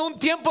 Estaba en un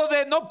tiempo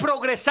de no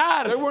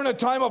progresar. They were in a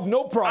time of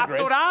no progress.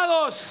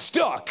 Atorados,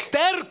 Stuck.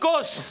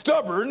 tercos,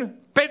 Stubborn.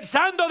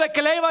 pensando de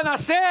que le iban a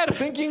hacer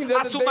Thinking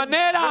that a su they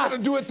manera. were gonna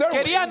do it their way.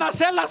 Querían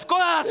hacer las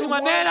cosas a They su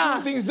wanted to manera.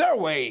 do things their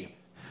way.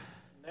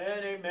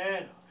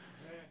 Amen.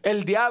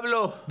 El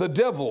diablo The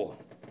devil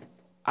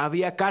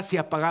había casi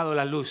apagado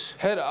la luz.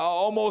 had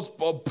almost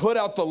put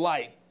out the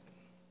light,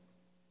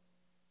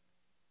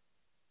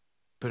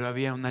 Pero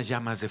había unas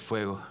llamas de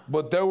fuego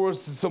but there were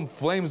some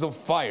flames of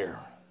fire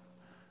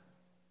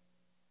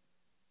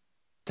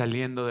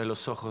saliendo de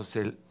los ojos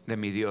de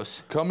mi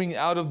Dios. coming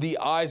out of the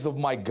eyes of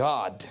my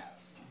God.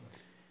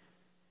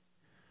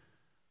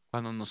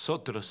 Cuando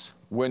nosotros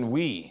When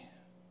we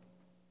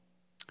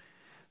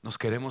nos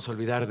queremos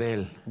olvidar de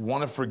Él,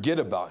 want to forget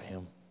about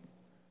him,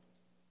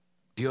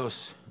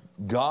 Dios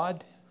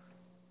God,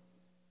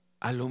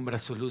 alumbra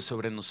su luz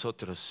sobre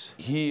nosotros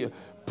he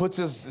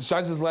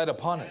shines his light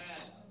upon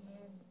us,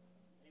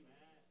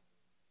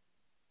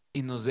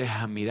 y nos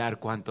deja mirar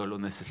cuánto lo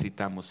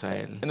necesitamos a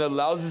Él. and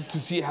allows us to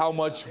see how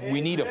much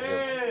we need of him.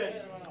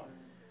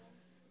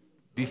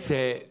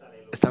 Dice,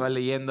 estaba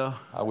leyendo,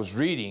 I was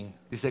reading,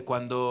 dice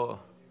cuando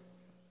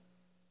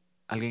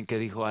alguien que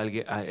dijo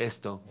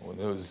esto, when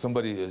there was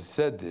somebody who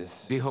said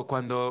this, dijo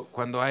cuando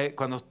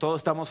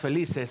todos estamos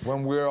felices,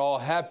 when we're all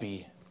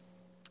happy,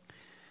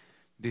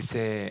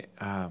 dice,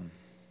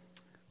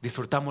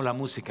 disfrutamos la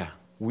música.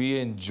 we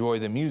enjoy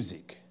the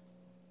music.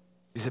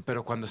 Dice,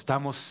 pero cuando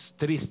estamos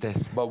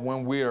tristes, But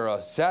when we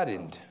are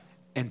saddened,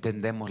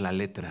 entendemos la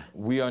letra.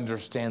 we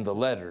understand the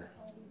letter.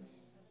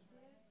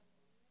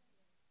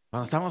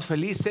 Cuando estamos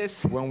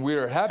felices, When we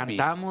are happy,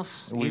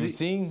 cantamos we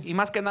sing. y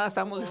más que nada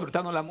estamos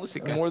disfrutando la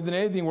música. More than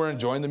anything, we're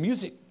enjoying the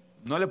music.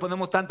 No le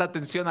ponemos tanta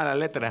atención a la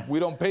letra. We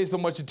don't pay so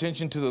much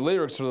attention to the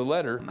lyrics or the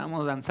letter.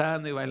 Andamos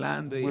danzando y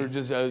bailando, We're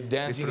just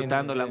dancing and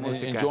disfrutando la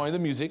música. enjoying the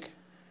music.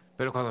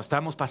 Pero cuando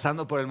estamos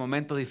pasando por el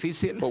momento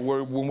difícil, But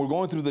when we're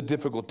going through the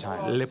difficult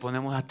times, le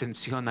ponemos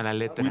atención a la we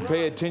letra.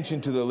 pay attention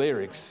to the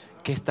lyrics,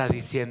 ¿Qué está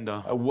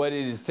diciendo? what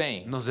it is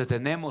saying. Nos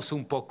detenemos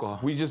un poco.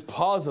 We just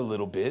pause a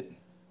little bit.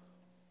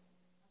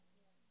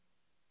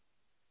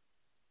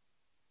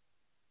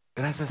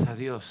 Gracias a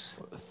Dios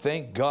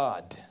Thank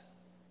God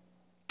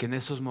que en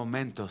esos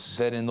momentos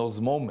that in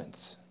those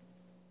moments,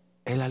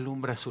 Él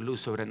alumbra su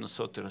luz sobre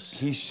nosotros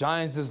He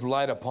shines His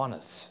light upon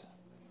us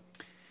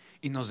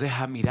y nos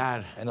deja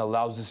mirar and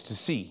allows us to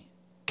see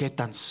qué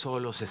tan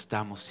solos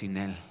estamos sin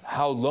Él,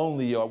 how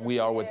lonely we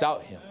are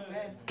without Him,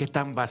 qué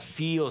tan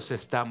vacíos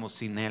estamos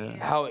sin Él.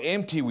 how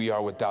empty we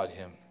are without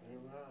Him.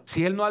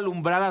 Si Él no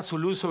alumbrara su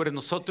luz sobre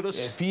nosotros,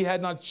 If He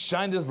had not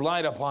shined His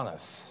light upon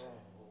us,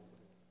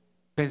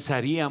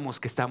 pensaríamos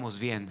que estamos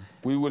bien.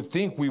 we would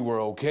think we were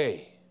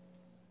okay.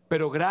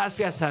 Pero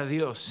gracias a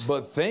Dios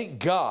But thank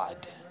God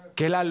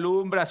que Él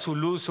alumbra su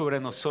luz sobre He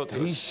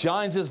nosotros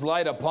shines His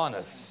light upon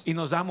us, y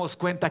nos damos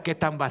cuenta qué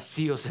tan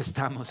vacíos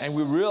estamos. and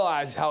we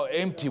realize how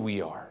empty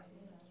we are.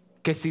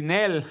 Que sin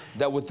Él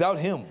That without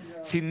Him,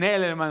 Sin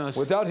Él, hermanos.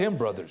 Without Him,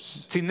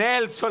 brothers. Sin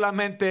Él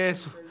solamente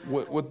es,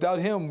 Without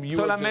Him, you are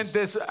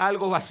solamente es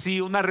algo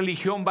vacío, una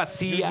religión you're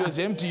vacía, just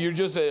empty. You're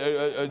just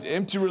an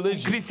empty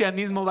religion.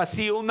 cristianismo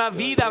vacío, una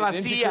vida An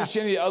empty vacía.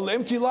 Christianity, an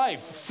empty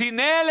life. Sin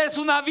Él es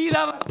una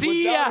vida Without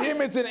vacía.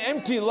 Him, it's an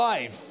empty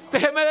life.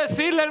 Déjeme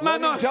decirle, Let me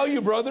hermanos, tell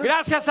you, brothers,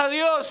 gracias a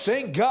Dios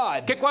thank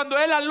God que cuando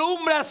Él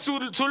alumbra su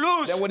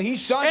luz that when He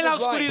shines en la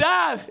His light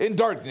oscuridad, in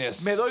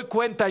darkness, me doy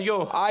cuenta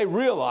yo I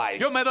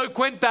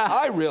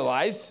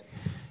realize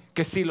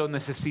que sí lo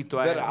necesito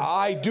a that Él,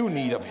 I do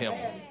need of Him.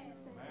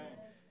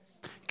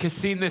 que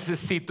sí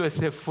necesito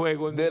ese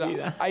fuego en mi That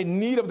vida, I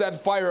need of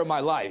that fire in my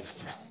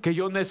life. que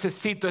yo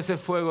necesito ese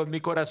fuego en mi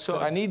I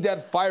corazón, need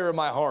that fire in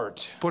my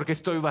heart porque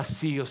estoy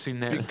vacío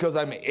sin Él. because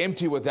I'm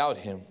empty without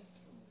Him.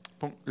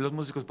 Los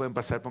músicos pueden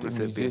pasar, The pónganse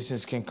de pie.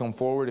 musicians can come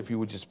forward if you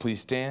would just please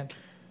stand.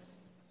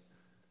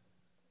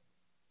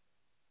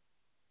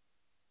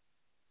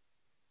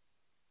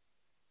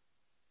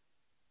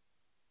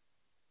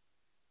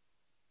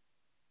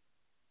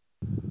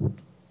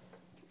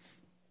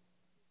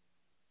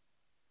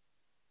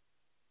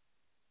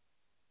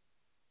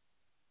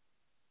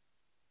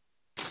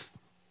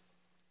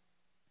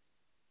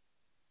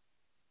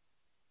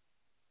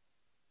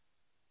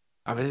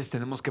 A veces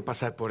tenemos que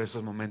pasar por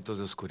esos momentos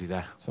de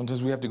oscuridad.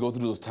 Sometimes we have to go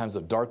through those times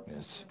of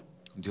darkness.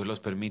 Dios los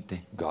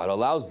permite. God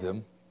allows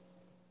them.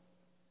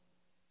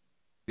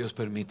 Dios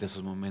permite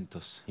esos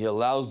momentos He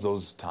allows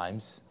those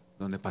times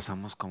donde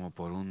pasamos como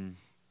por un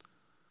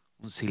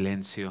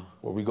silencio,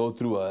 where we go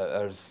through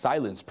a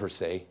silence per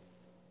se,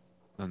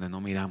 donde no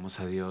miramos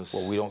a Dios.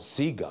 where we don't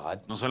see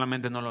God. No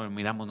solamente no lo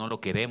miramos, no lo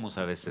queremos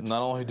a veces.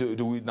 Not only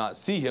do we not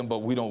see Him, but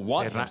we don't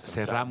want Him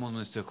Cerramos sometimes.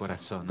 nuestro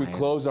corazón We a Él.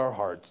 close our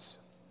hearts.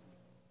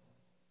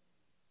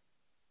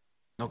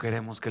 No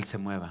queremos que Él se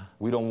mueva.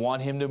 We don't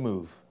want Him to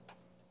move.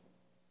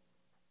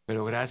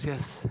 Pero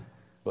gracias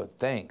But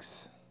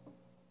thanks.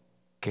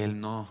 que Él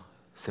no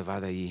se va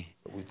de allí.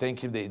 We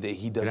thank Him that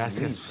He doesn't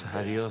Gracias leave.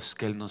 a Dios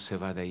que Él no se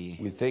va de allí.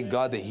 We thank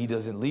God that He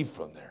doesn't leave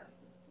from there.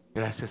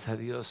 Gracias a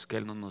Dios que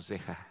Él no nos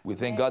deja. We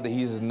thank God that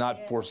He does not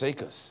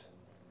forsake us.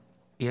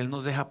 Y Él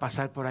nos deja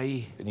pasar por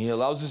ahí And He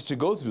allows us to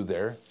go through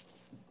there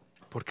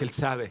porque Él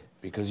sabe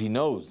because He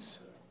knows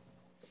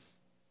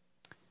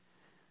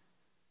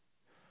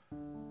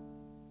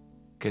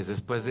que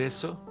después de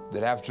eso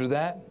that after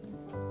that,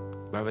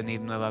 va a venir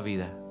nueva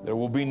vida. there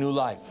will be new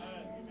life.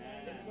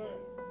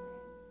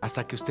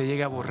 Hasta que usted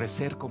llegue a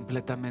aborrecer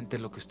completamente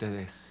lo que usted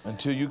es.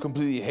 Until you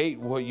completely hate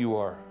what you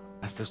are.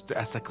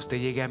 Hasta que usted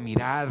llegue a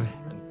mirar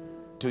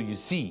Until you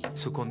see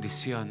su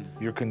condición.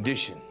 your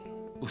condition.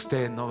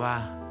 Usted no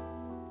va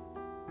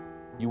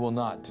You will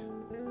not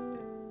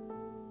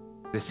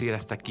a decir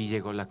hasta aquí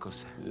llegó la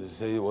cosa.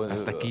 say, well,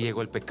 Hasta aquí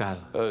llegó el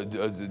pecado.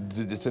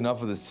 it's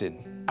enough of the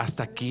sin.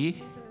 Hasta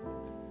aquí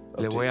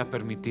le voy a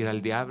permitir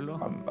al diablo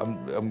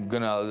I'm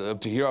gonna, up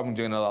to here, I'm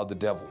gonna allow the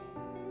devil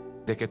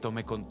de que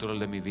tome control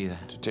de mi vida.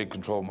 to take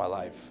control of my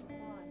life.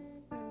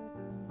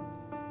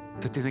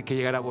 Usted tiene que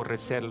llegar a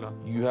aborrecerlo.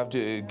 You have to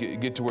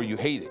get to where you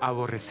hate it.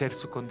 Aborrecer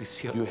su You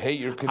condición. hate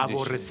your condition.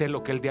 Aborrecer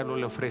lo que el diablo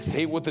le ofrece.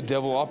 Hate what the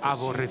devil offers.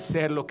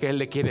 Aborrecer lo que él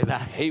le quiere dar.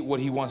 Hate what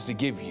he wants to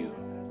give you.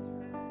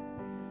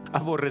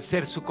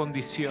 Aborrecer su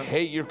condición.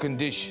 Hate your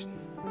condition.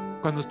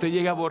 Cuando usted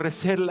llega a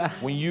aborrecerla,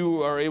 When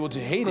you are able to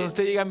hate cuando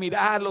usted it, llega a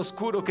mirar lo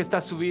oscuro que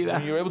está su vida,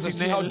 when you're able to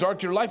sin see how él,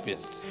 dark your life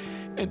is,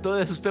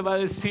 entonces usted va a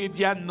decir,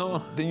 ya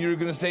no then you're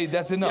going to say,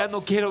 that's ya enough. no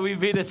quiero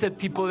vivir ese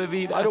tipo de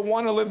vida. I don't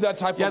want to live that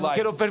type Ya of no life.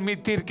 quiero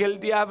permitir que el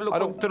diablo I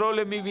don't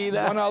controle mi I want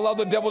vida. to allow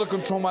the devil to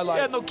control my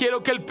Ya life. no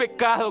quiero que el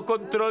pecado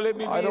controle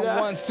mi I don't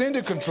vida. want sin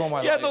to control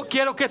my Ya no life.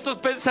 quiero que estos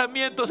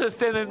pensamientos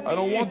estén en I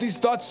don't want mí. these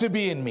thoughts to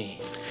be in me.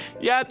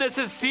 Ya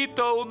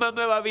necesito una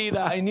nueva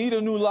vida. I need a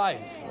new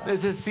life.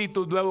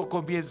 Necesito un nuevo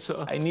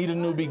comienzo. I need a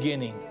new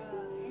beginning.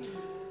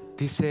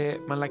 Dice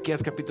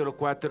Malaquías capítulo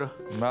 4.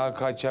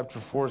 Malachi chapter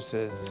 4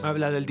 says,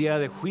 Habla del día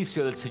de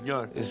juicio del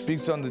Señor. it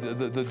speaks on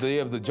the day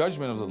of the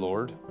judgment of the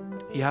Lord,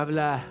 Y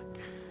habla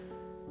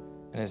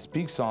and it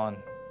speaks on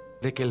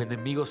de que el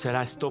enemigo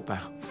será estopa.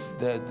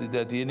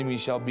 that the enemy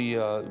shall be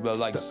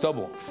like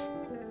stubble,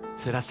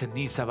 Será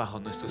ceniza bajo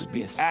nuestros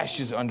pies.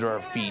 ashes under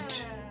our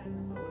feet.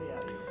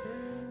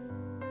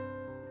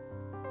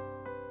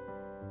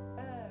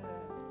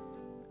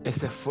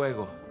 Ese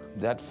fuego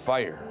That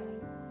fire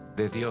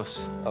de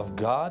Dios of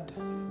God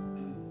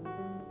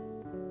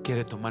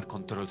quiere tomar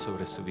control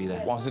sobre su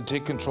vida. wants to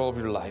take control of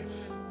your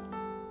life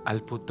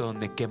Al punto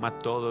donde quema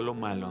todo lo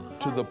malo,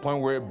 to the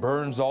point where it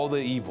burns all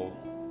the evil,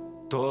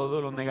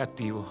 todo lo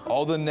negativo,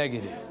 all the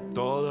negative,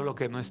 todo lo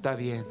que no está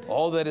bien.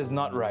 all that is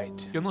not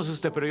right. Yo no sé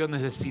usted, pero yo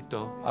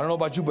necesito I don't know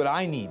about you, but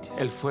I need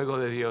el fuego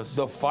de Dios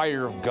the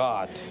fire of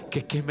God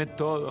que queme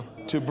todo,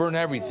 to burn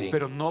everything.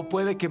 pero no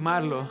puede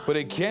quemarlo But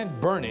it can't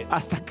burn it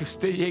hasta que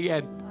usted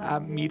llegue a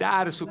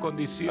mirar su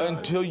condición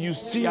until you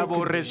see y your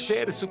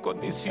condition aborrecer su and you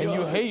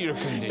condición hate your y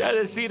a condition.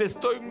 decir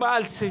estoy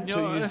mal, Until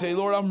Señor, you say,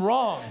 Lord, I'm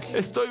wrong.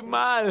 estoy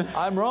mal,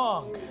 I'm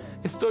wrong.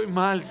 estoy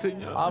mal,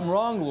 Señor. I'm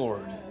wrong,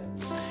 Lord.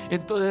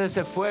 Entonces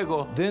ese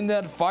fuego then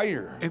that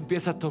fire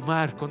empieza a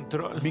tomar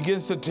control.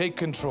 begins to take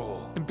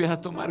control. Empieza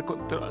a tomar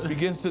control.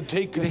 Begins to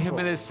take Y déjeme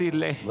control.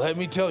 decirle, Let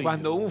me tell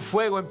cuando you, un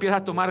fuego empieza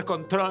a tomar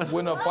control,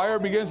 when a fire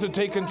begins to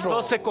take no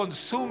control, se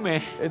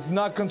consume it's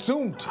not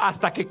consumed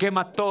hasta que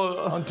quema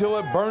todo. until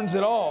it burns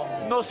it all.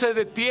 No se It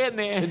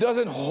detiene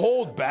doesn't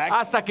hold back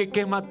hasta que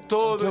quema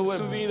todo en until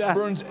su it vida.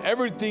 burns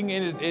everything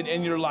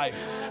in your life.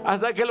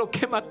 Hasta que lo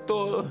quema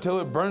todo. Until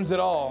it burns it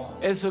all.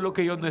 Eso es lo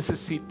que yo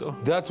necesito.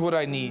 That's what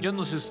I need. Yo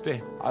no sé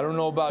usted, I don't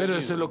know about pero eso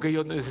es you, lo que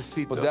yo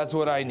necesito. but that's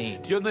what I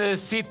need. Yo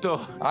necesito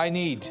I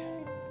need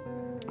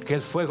que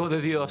el fuego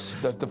de Dios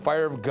that the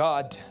fire of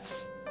God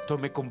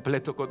tome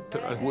completo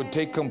control. would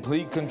take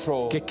complete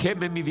control. Que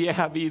queme mi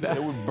vieja vida.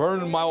 It would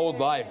burn my old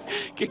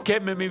life, Que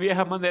queme mi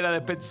vieja manera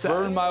de pensar.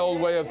 burn my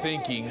old way of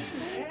thinking,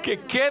 Que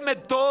queme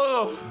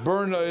todo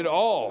burn it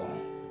all,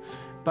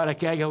 para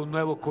que haya un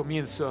nuevo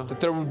comienzo. that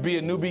there would be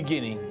a new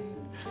beginning.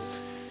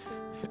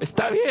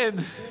 Está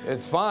bien.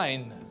 It's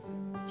fine.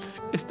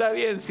 Está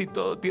bien si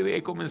todo tiene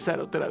que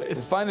comenzar otra It's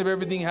vez. fine if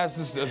everything has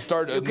to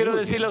start Yo anew quiero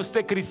again. decirle a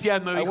usted,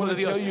 cristiano, I hijo want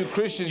de to tell Dios. you,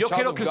 Christian, Yo child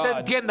quiero of que usted God,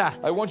 entienda.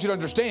 I want you to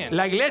understand.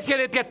 La iglesia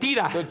de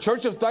Tiatira, The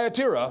church of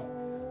Thyatira,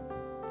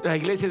 la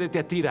iglesia de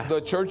Tiatira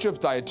the church of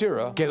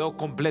Thyatira quedó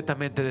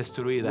completamente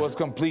destruida. was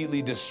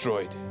completely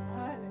destroyed.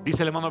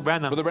 Dice el hermano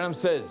Branham, Brother Branham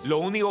says, lo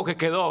único que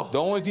quedó the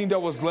only thing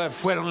that was left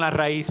fueron las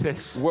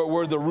raíces.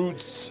 were the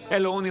roots. Es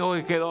lo único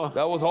que quedó.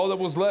 That was all that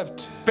was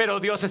left.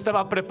 Pero Dios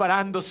estaba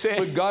preparándose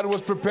But God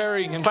was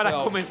preparing para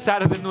himself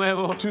comenzar de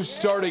nuevo. to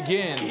start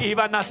again.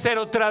 Iba a nacer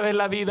otra vez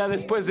la vida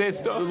después de The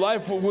esto.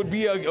 life would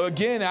be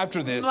again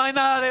after this. No hay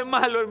nada de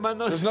malo, There's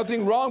hermanos,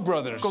 nothing wrong,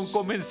 brothers, con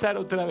comenzar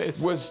otra vez.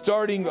 with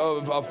starting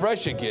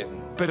afresh again.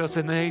 Pero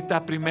se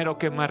necesita primero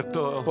quemar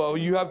todo.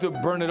 But you have to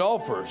burn it all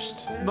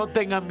first. No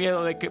tengan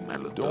miedo de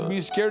quemarlo todo. Don't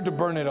be scared to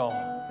burn it all.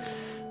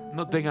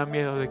 No tengan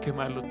miedo de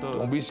quemarlo todo.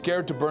 Don't be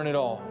scared to burn it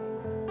all.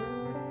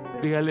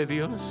 Dígale,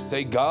 Dios,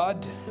 Say, God,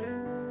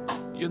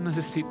 yo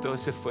necesito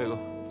ese fuego.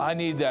 I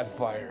need that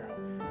fire.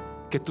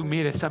 Que tú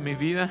mires a mi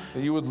vida,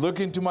 That you would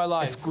look into my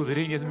life,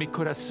 escudriñes mi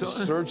corazón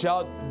search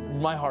out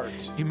my heart,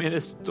 y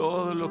mires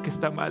todo lo que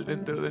está mal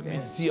dentro de mí.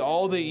 and see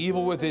all the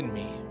evil within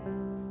me.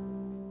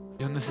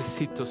 Yo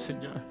necesito,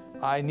 Señor,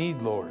 I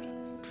need, Lord.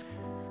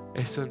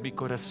 eso en mi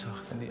corazón.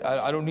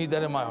 I don't need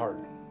that in my heart.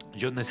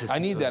 Yo I need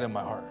necesito that in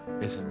my heart.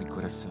 eso en mi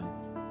corazón.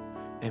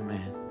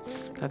 Amén.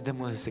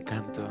 Cantemos ese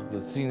canto.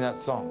 Let's sing that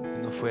song. Si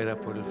no fuera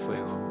por el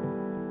fuego.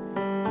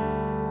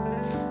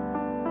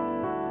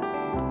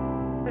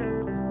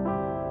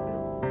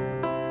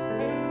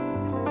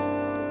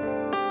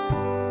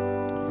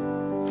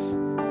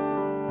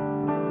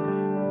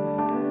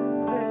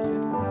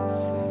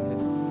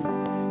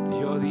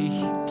 Yo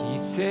dije,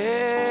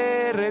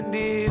 quise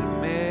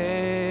rendirme,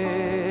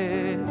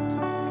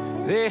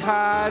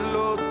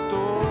 dejarlo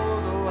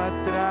todo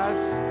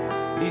atrás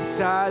y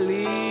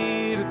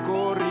salir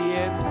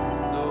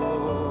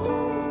corriendo,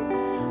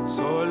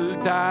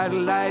 soltar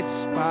la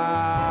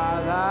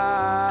espada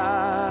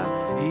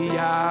y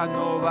ya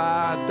no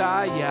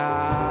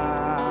batallar.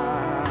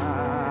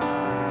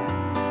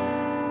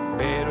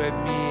 Pero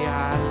en mi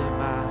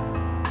alma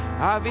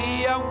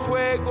había un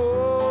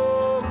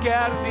fuego que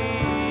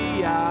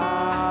ardía.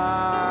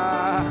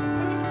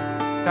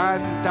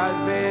 Tantas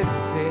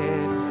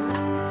veces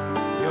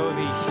yo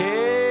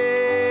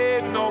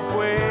dije, no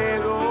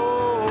puedo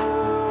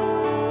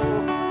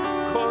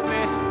con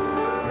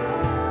eso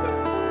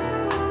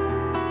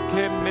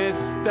que me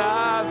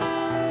está,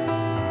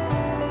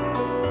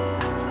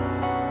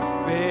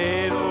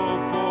 pero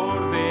por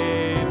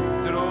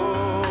dentro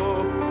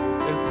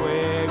el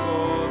fuego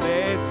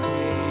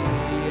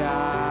decía,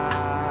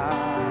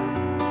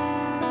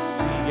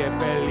 sigue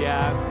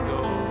peleando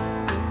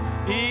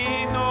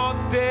y no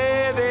te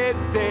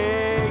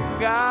detengas.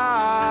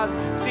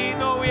 Si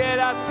no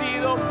hubiera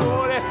sido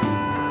por él,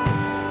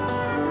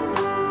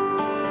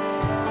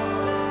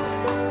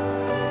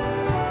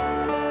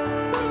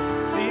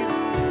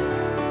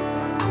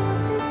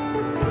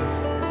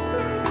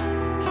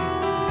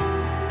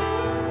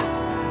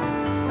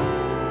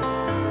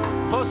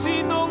 o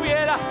si no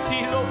hubiera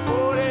sido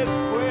por el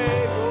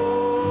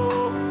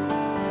fuego,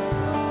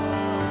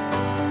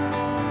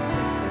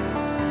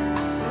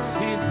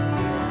 si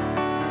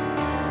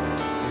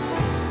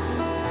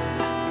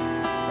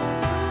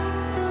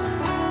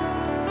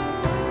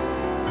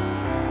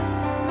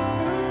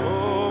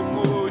oh,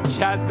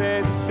 muchas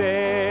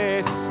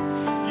veces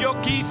yo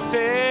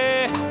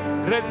quise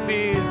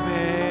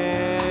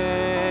rendirme,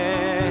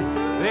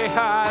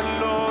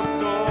 dejarlo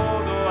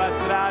todo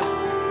atrás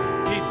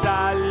y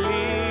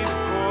salir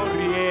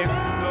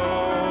corriendo,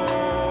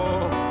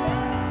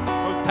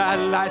 soltar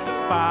la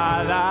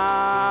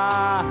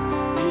espada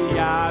y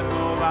ya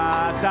no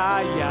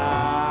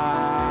batallar.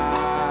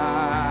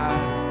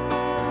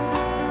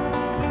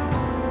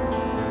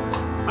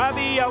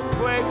 Había un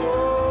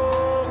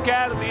fuego que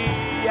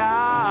ardía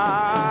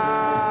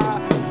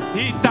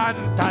y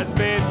tantas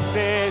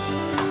veces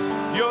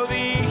yo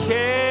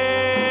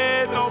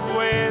dije, no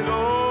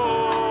puedo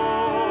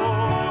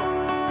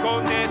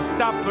con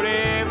esta la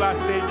prueba,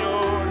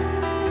 Señor.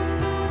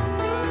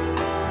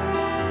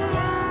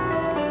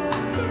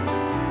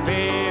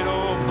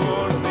 Pero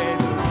por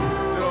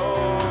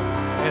dentro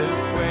el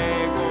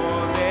fuego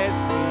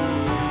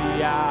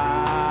decía,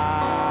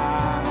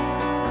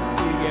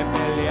 sigue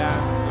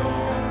peleando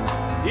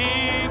y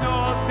no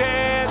te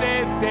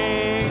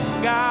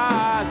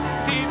detengas.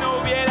 Si no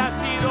hubiera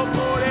sido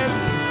por él,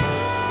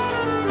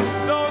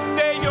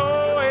 ¿dónde yo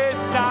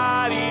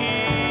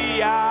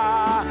estaría?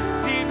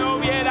 Si no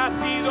hubiera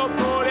sido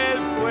por el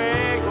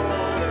fuego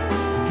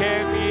que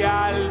mi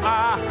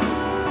alma,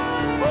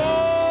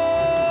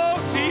 oh,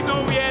 si no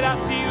hubiera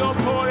sido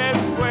por el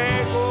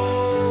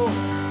fuego,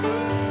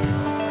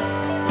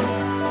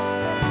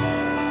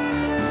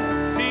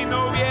 si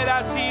no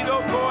hubiera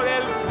sido por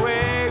el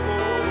fuego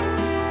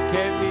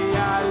que mi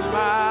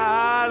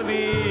alma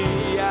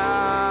ardía.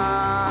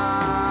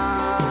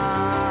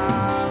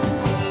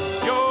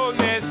 Yo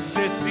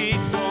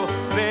necesito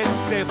de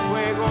ese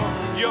fuego,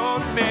 yo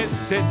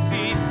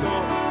necesito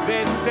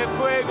de ese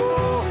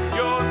fuego,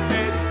 yo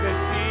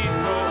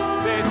necesito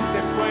de ese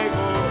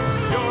fuego,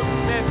 yo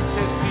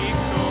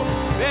necesito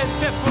de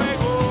ese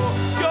fuego,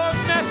 yo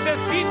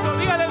necesito.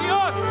 Dígale,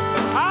 Dios,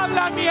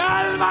 habla mi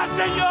alma,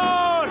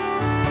 Señor,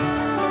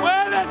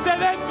 muévete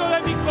dentro de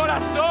mi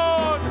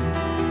corazón,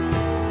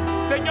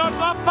 Señor,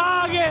 no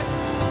apagues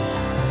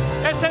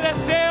ese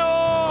deseo.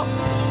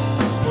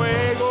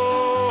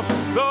 Fuego,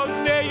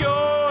 donde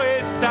yo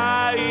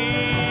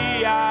estaría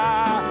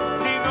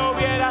si no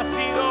hubiera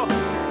sido,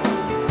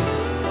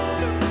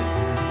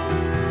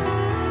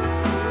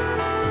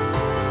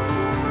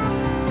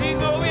 si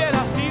no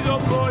hubiera sido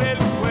por el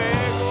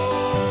fuego,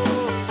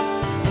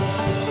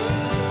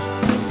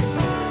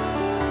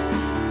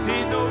 si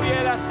no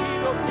hubiera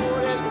sido por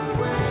el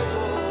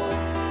fuego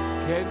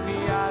que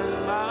mi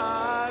alma